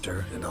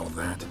 scepter, and all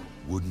that?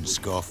 Wouldn't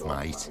scoff,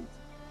 mate.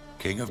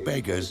 King of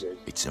beggars,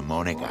 it's a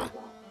moniker.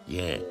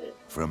 Yeah,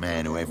 for a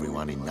man who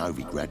everyone in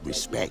Novigrad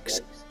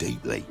respects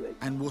deeply.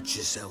 And watch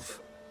yourself.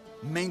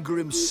 Menger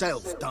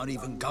himself don't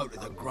even go to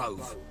the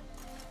grove.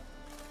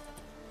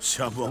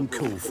 Someone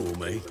call for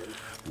me.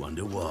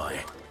 Wonder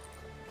why.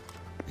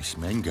 It's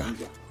Menger.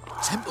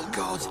 Temple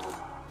Guard.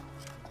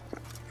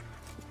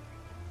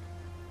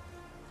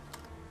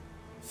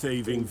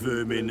 Thieving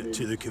vermin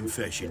to the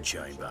confession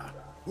chamber.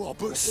 What,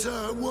 but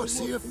sir, what's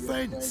the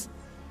offence?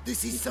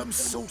 This is some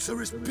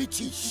sorcerer's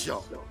bitch's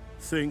shop.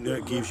 Think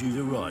that gives you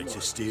the right to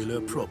steal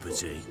her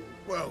property?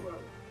 Well,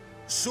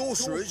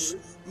 sorcerers,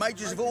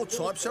 mages of all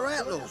types are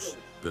outlaws.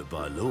 But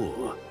by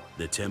law,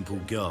 the Temple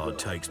Guard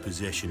takes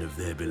possession of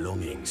their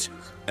belongings,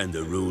 and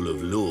the rule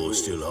of law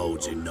still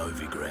holds in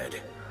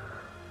Novigrad.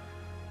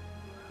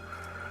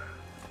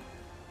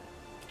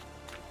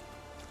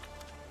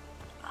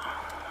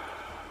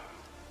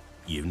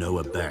 You know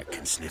a bat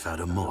can sniff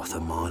out a moth a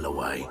mile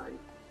away.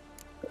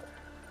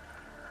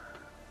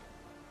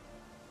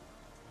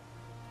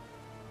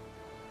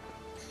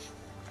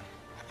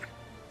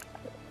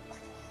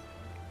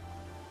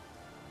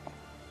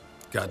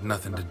 Got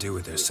nothing to do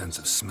with their sense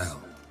of smell.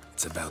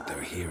 It's about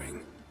their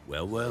hearing.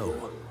 Well,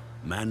 well.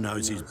 Man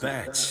knows his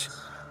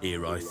bats.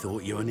 Here I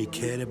thought you only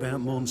cared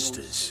about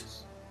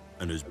monsters.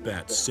 And as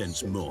bats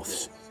sense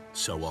moths,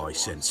 so I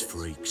sense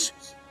freaks.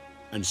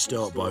 And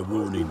start by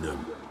warning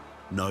them.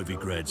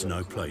 Novigrad's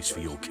no place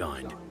for your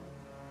kind.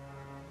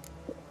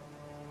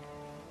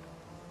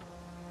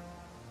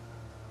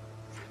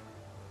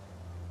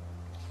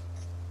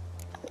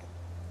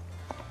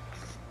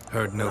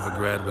 Heard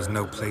Novigrad was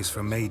no place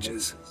for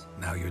mages.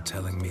 Now you're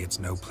telling me it's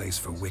no place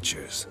for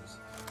witchers.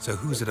 So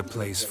who's it a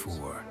place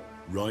for?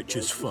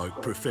 Righteous folk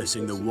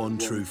professing the one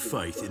true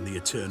faith in the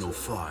eternal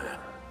fire.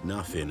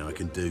 Nothing I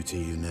can do to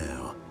you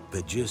now.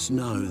 But just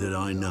know that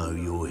I know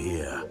you're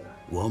here.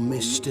 One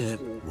misstep,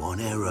 one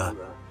error,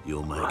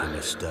 you'll make a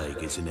mistake,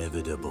 it's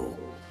inevitable.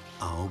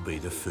 I'll be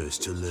the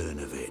first to learn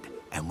of it.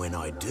 And when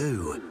I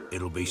do,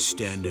 it'll be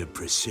standard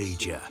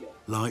procedure.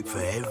 Like for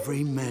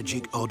every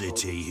magic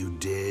oddity who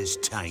dares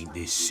taint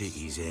this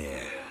city's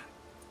air.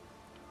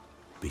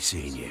 Be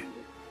seeing you.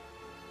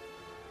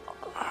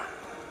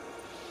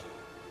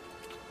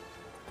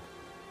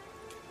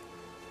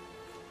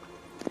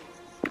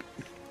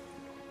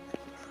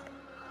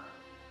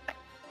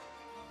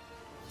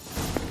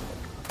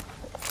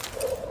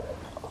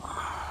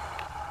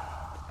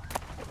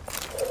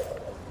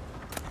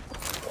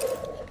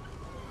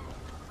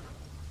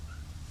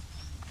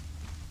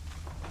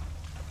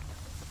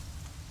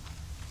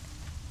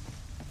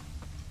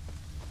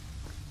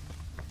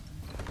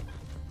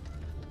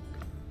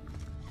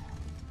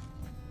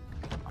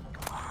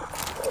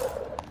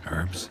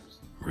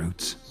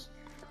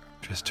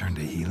 Just turned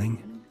to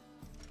healing?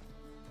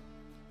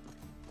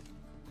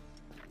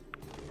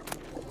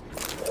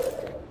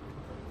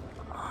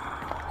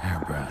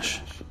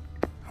 Hairbrush.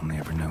 Only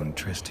ever known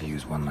Triss to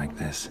use one like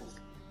this.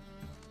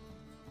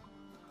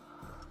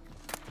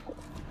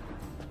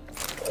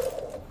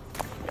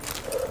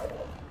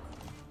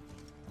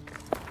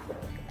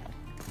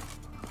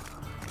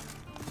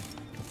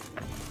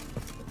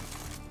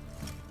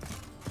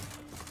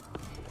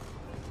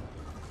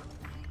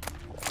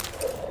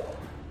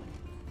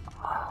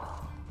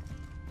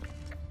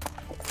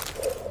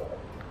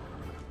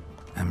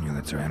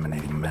 Amulets are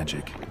emanating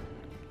magic.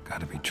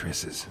 Gotta be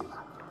Triss's.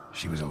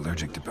 She was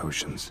allergic to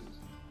potions.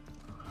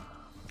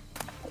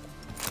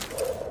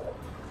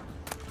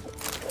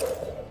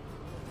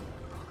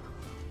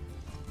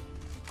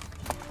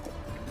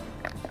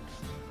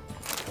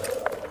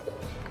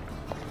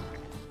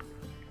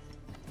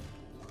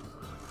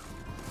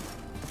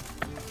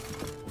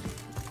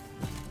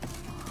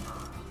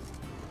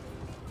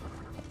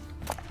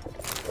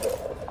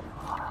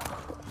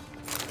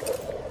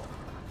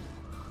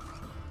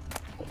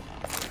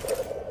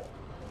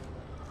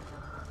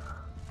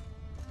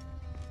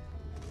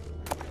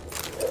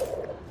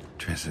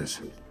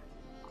 Triss's.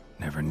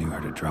 Never knew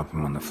her to drop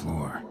them on the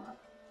floor.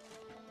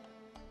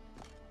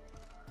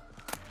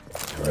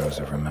 The Rose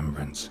of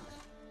Remembrance.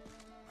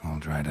 All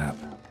dried up.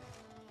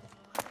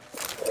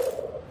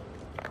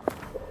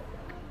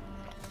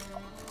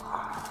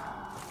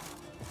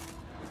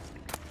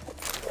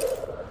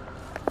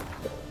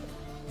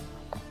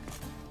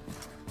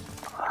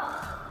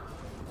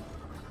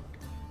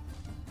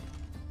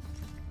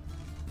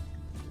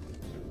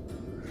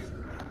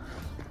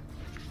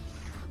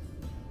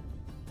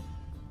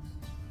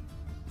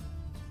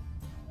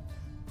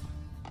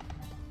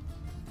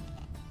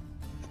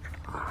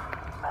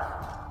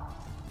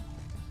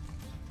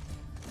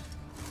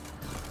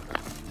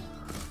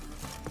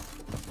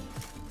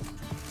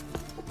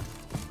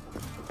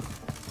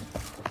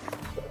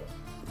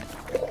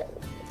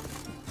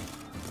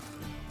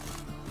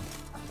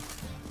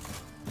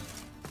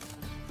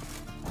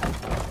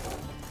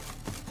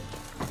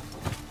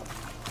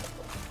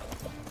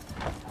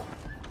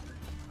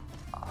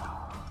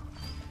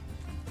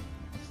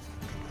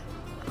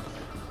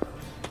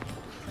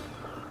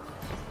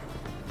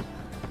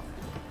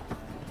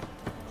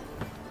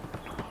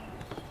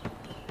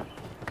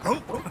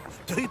 Oh,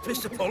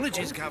 deepest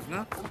apologies,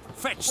 Governor.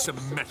 Fetch some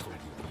metal,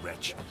 you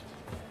wretch.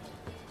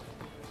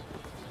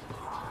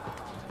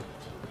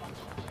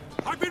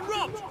 I've been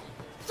robbed!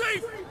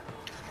 Thief!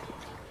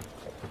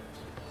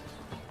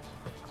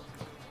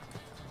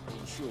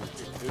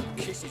 Who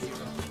kisses you?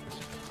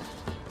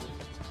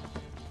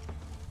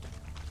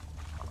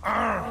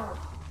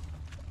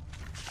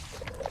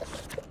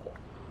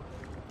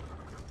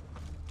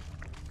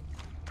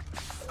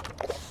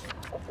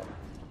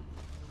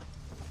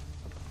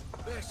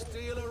 Best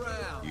deal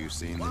around. You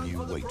seen the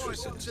new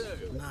waitresses?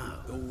 No,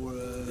 or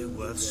they're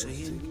worth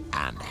seeing.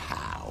 And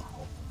how?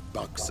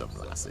 Buxom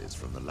lasses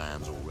from the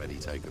lands already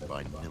taken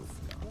by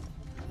Nilfgaard.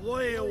 What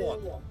do you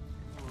want?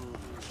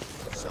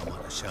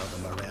 Someone to show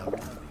them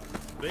around.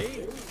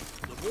 Me?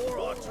 The more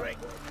I drink,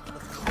 the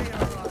clearer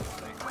I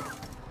think.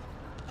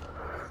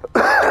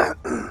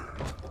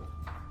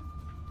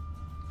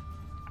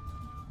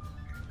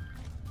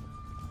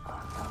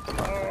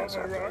 All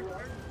right.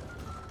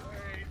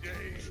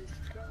 Hey, he's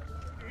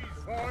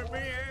for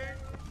me.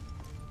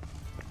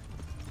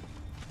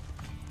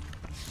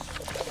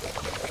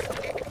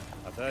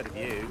 I've heard of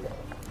you.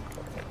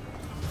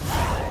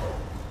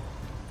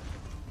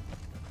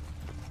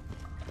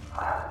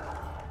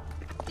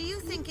 Do you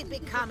think it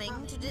becoming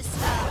to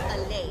disturb a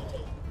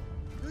lady?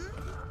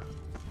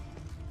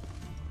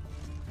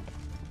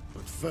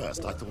 At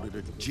first, I thought it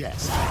a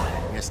jest.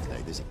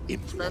 Yesterday, this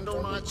imp spent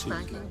all night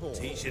spanking balls.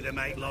 Teach you to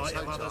make light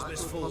of others'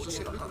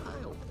 misfortune.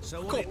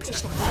 So what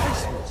it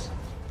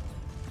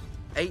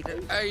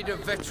Ain't a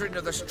veteran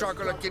of the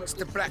struggle against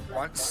the Black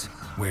once.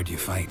 Where'd you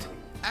fight?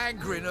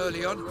 Angering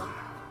early on.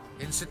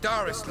 In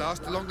Sedaris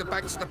last, along the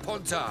banks of the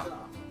Pontar.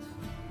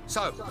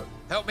 So,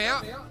 help me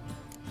out?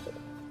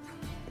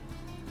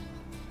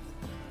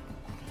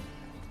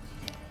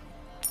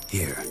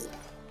 Here.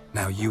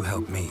 Now you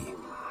help me.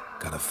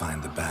 Gotta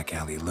find the back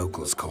alley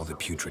locals call the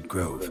Putrid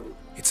Grove.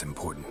 It's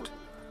important.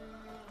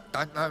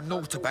 Don't know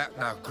naught about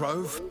no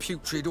grove,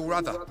 putrid or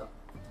other.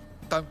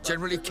 Don't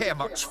generally care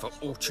much for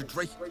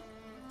orchardry.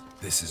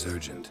 This is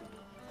urgent.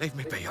 Leave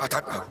me be, I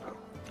don't know.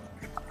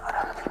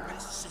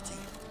 This city,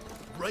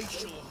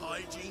 racial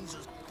hygiene's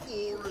as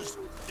poor as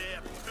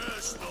their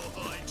personal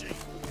hygiene.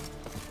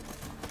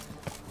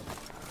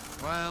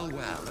 Well,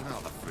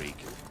 another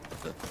freak.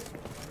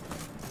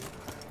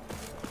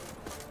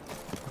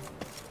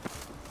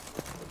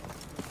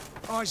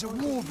 I's a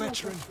war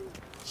veteran.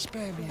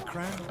 Spare me a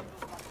crown.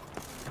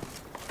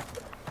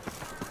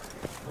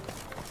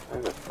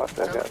 Who the fuck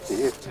I got to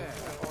you?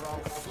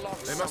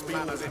 They must be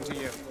manners into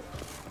you.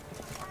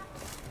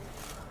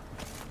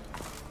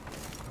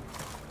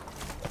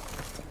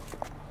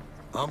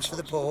 Arms for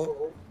the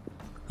poor.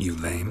 You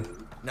lame?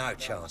 No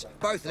chance.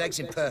 Both legs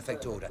in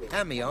perfect order.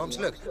 And me arms,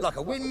 look, like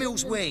a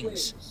windmill's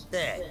wings.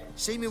 There.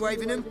 See me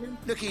waving them?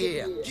 Looky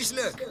here. Just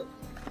look.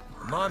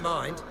 My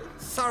mind,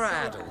 thorough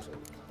addled.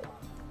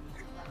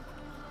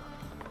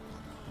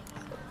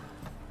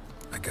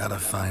 I gotta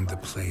find the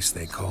place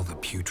they call the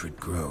Putrid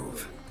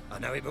Grove. I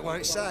know it but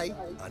won't say.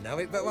 I know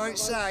it but won't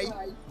say.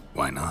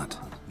 Why not?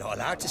 Not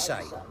allowed to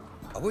say.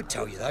 I would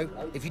tell you, though,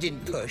 if you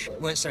didn't push,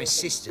 weren't so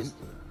insistent.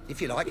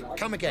 If you like,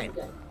 come again.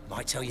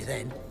 Might tell you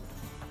then.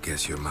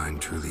 Guess your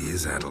mind truly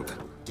is addled.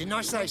 Didn't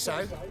I say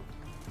so?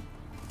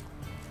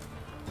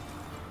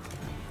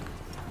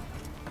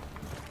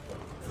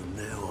 From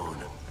now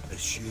on,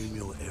 assume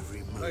your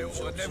every move. They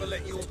ought to never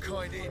let your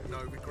kind in,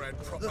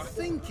 Novigrad proper. The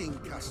thinking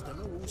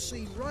customer will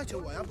see right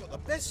away I've got the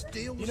best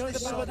deals. You know the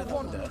this ballad side of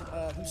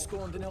Wanda, who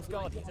scorned an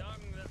Nilfgaardian?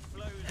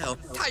 Hell,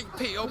 take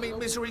pity on me,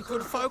 misery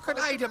good folk, and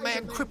aid a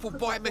man crippled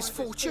by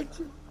misfortune.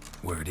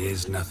 Word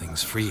is,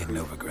 nothing's free in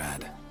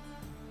Novigrad.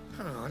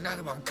 Oh,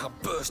 another one come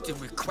bursting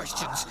with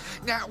questions.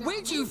 Now,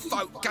 where do you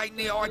folk gain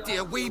the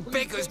idea we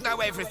beggars know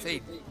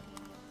everything?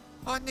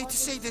 I need to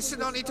see this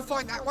and I need to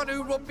find that one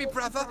who robbed me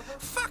brother.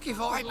 Fuck if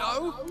I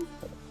know.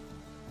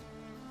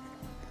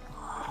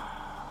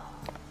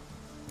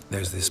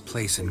 There's this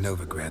place in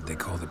Novigrad they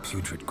call the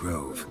Putrid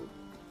Grove.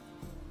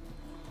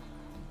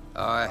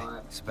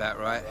 Aye, it's about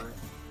right.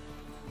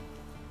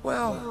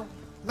 Well,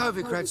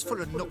 Novigrad's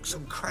full of nooks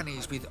and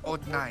crannies with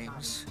odd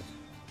names.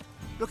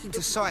 Looking to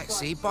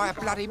sightsee, buy a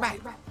bloody map.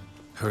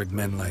 Heard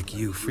men like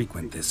you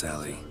frequent this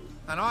alley.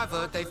 And I've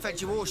heard they fed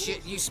you all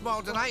shit and you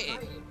smiled and ate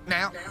it.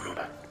 Now,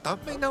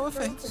 don't mean no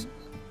offence.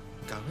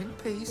 Go in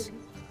peace.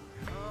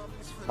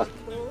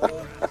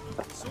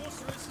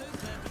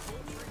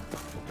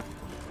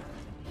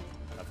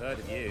 I've heard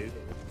of you.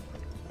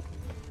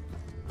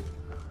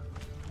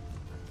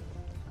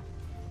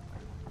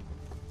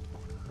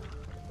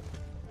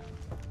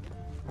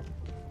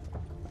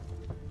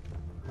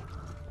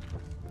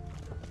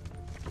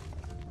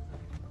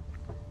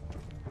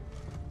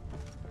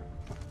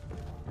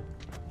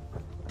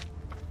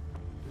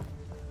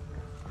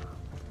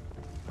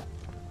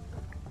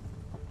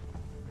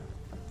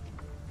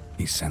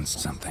 He sensed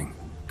something.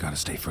 Gotta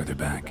stay further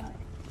back.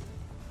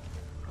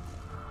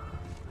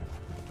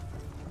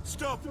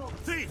 Stop!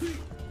 Thief!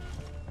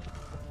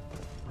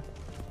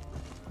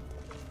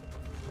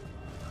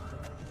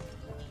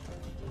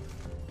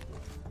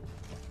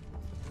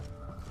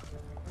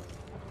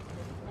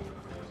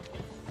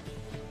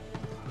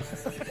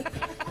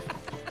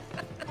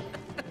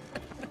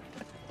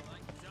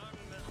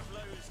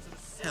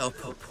 Help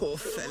a poor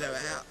fellow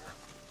out.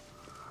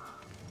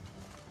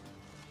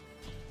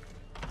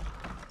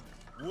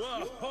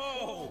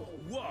 Whoa!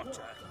 What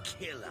a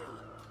killer!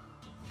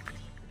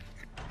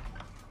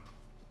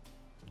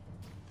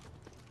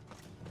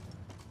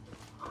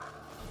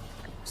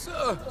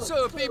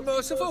 Sir, be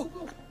merciful.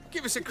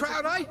 Give us a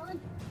crown, eh?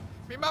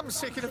 Me mum's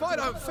sick, and if I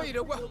don't feed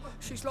her, well,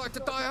 she's like to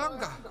die of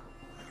hunger.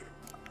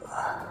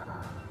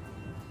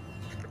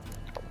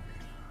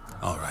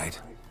 All right,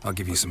 I'll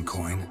give you some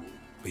coin,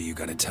 but you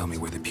gotta tell me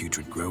where the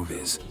Putrid Grove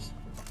is.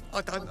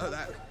 I don't know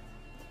that.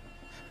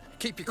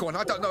 Keep your coin,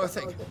 I don't know a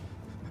thing.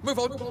 Move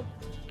on.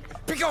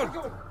 Be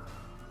gone!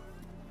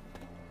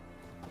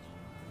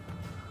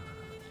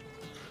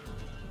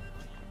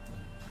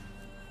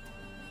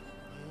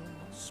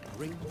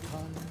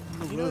 Springtime,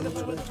 the You know the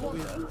roads ballad went of Wanda,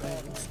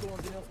 with who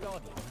scorned an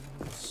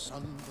Nilfgaardian?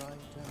 sun bright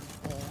and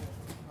warm.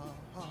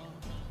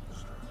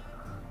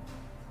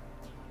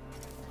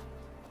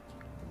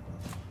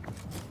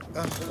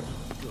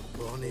 The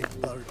bonny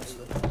birds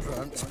that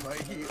prance by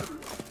here.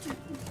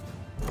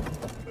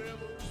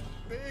 Bellows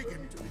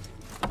begging to be.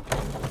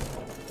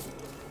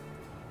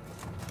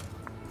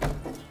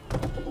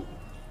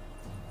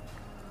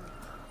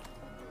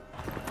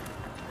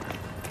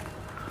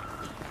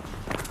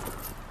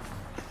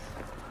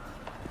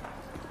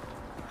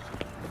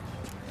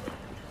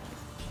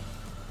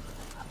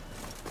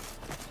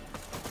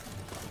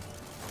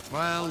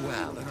 Well,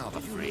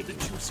 another You heard the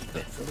juicy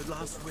bit from the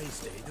last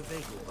race day, the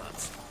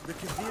Vagelbutts. The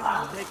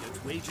Kaviri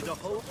legate wagered a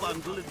whole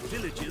bundle at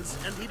villages,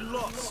 and he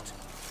lost.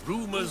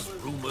 Rumors,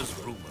 rumors,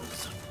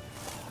 rumors.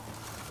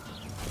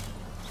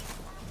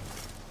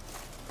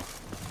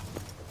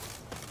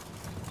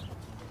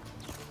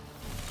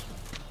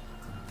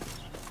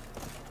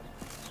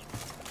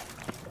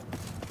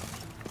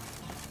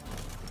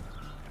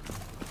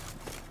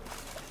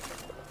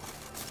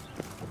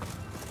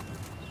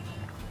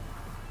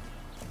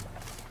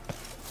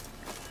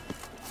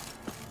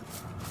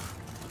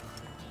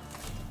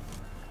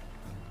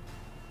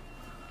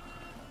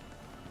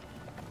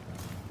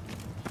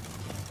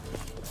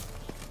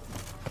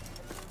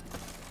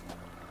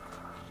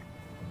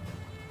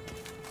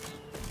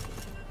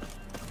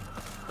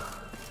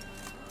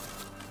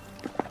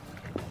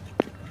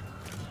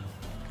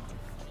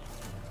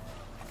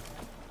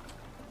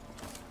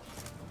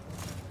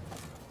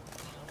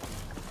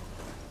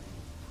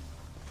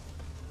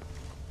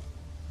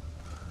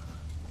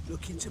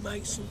 Looking to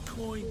make some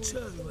coin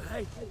too,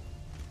 eh?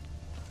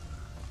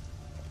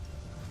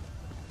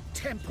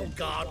 temple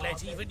guard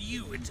let even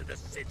you into the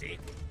city?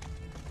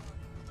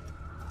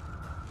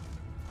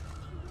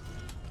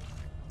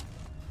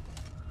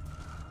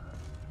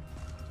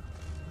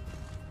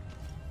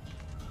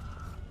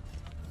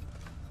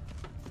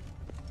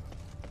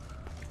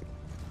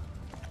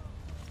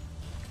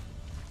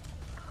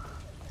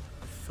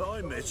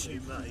 Fine mess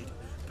you made,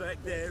 back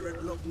there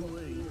at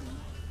Lockwood.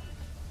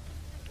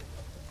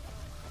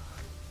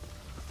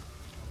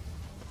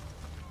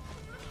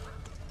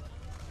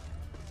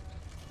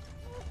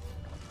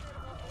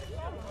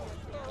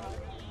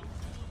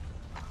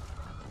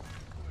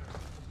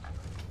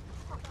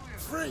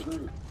 Freak!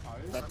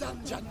 The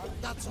dungeon,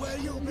 that's where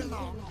you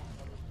belong.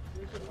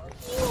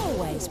 You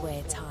always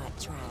wear tight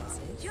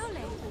trousers. Jolly.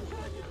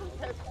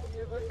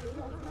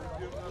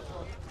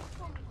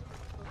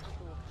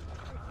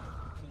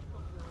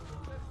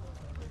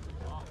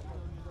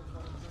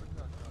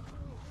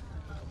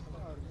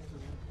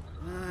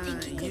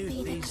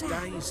 Youth these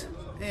days,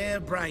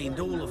 hair-brained,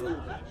 all of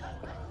them.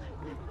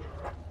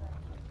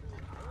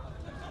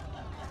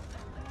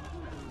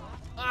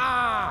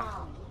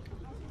 Ah!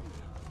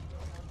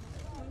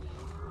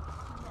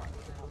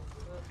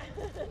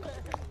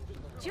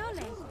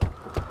 Jolly.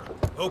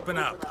 Open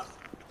up.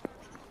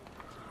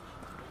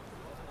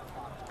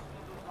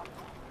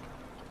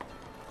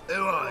 Who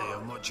are you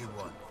and what do you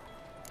want?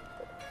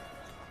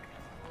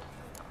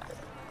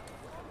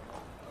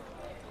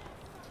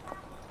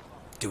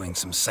 Doing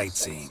some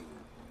sightseeing.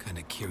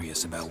 Kinda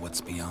curious about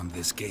what's beyond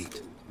this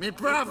gate. My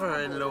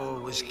brother-in-law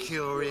was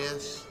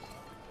curious.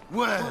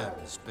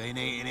 Worm's been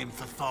eating him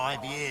for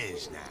 5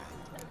 years now.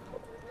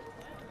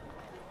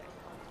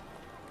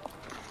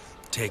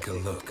 Take a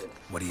look.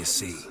 What do you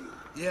see?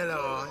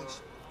 Yellow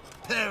eyes,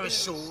 pair of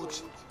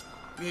swords,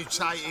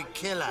 mutated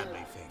killer,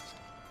 methinks.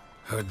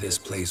 Heard this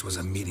place was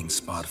a meeting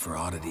spot for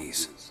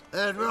oddities.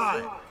 Heard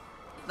right.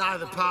 Know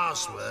the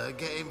password,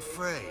 get him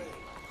free.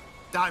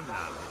 Don't know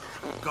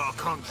it. Gotta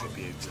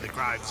contribute to the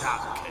grove's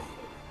upkeep.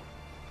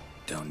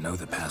 Don't know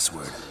the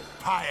password.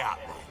 Pay up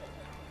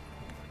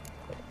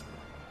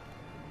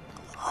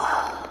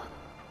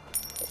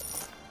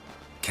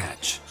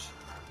Catch.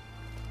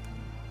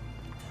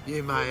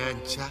 You may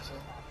enter.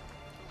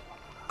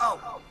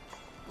 Oh,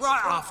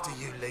 right after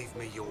you leave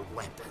me your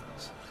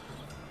weapons.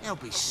 They'll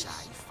be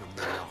safe in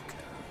the locker.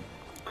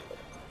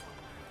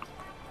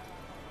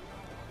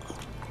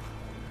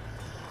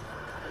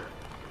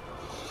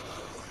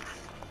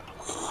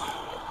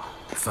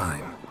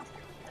 Fine.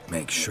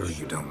 Make sure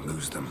you don't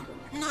lose them.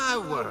 No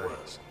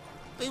worries.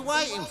 Be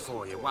waiting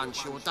for you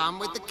once you're done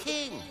with the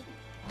king.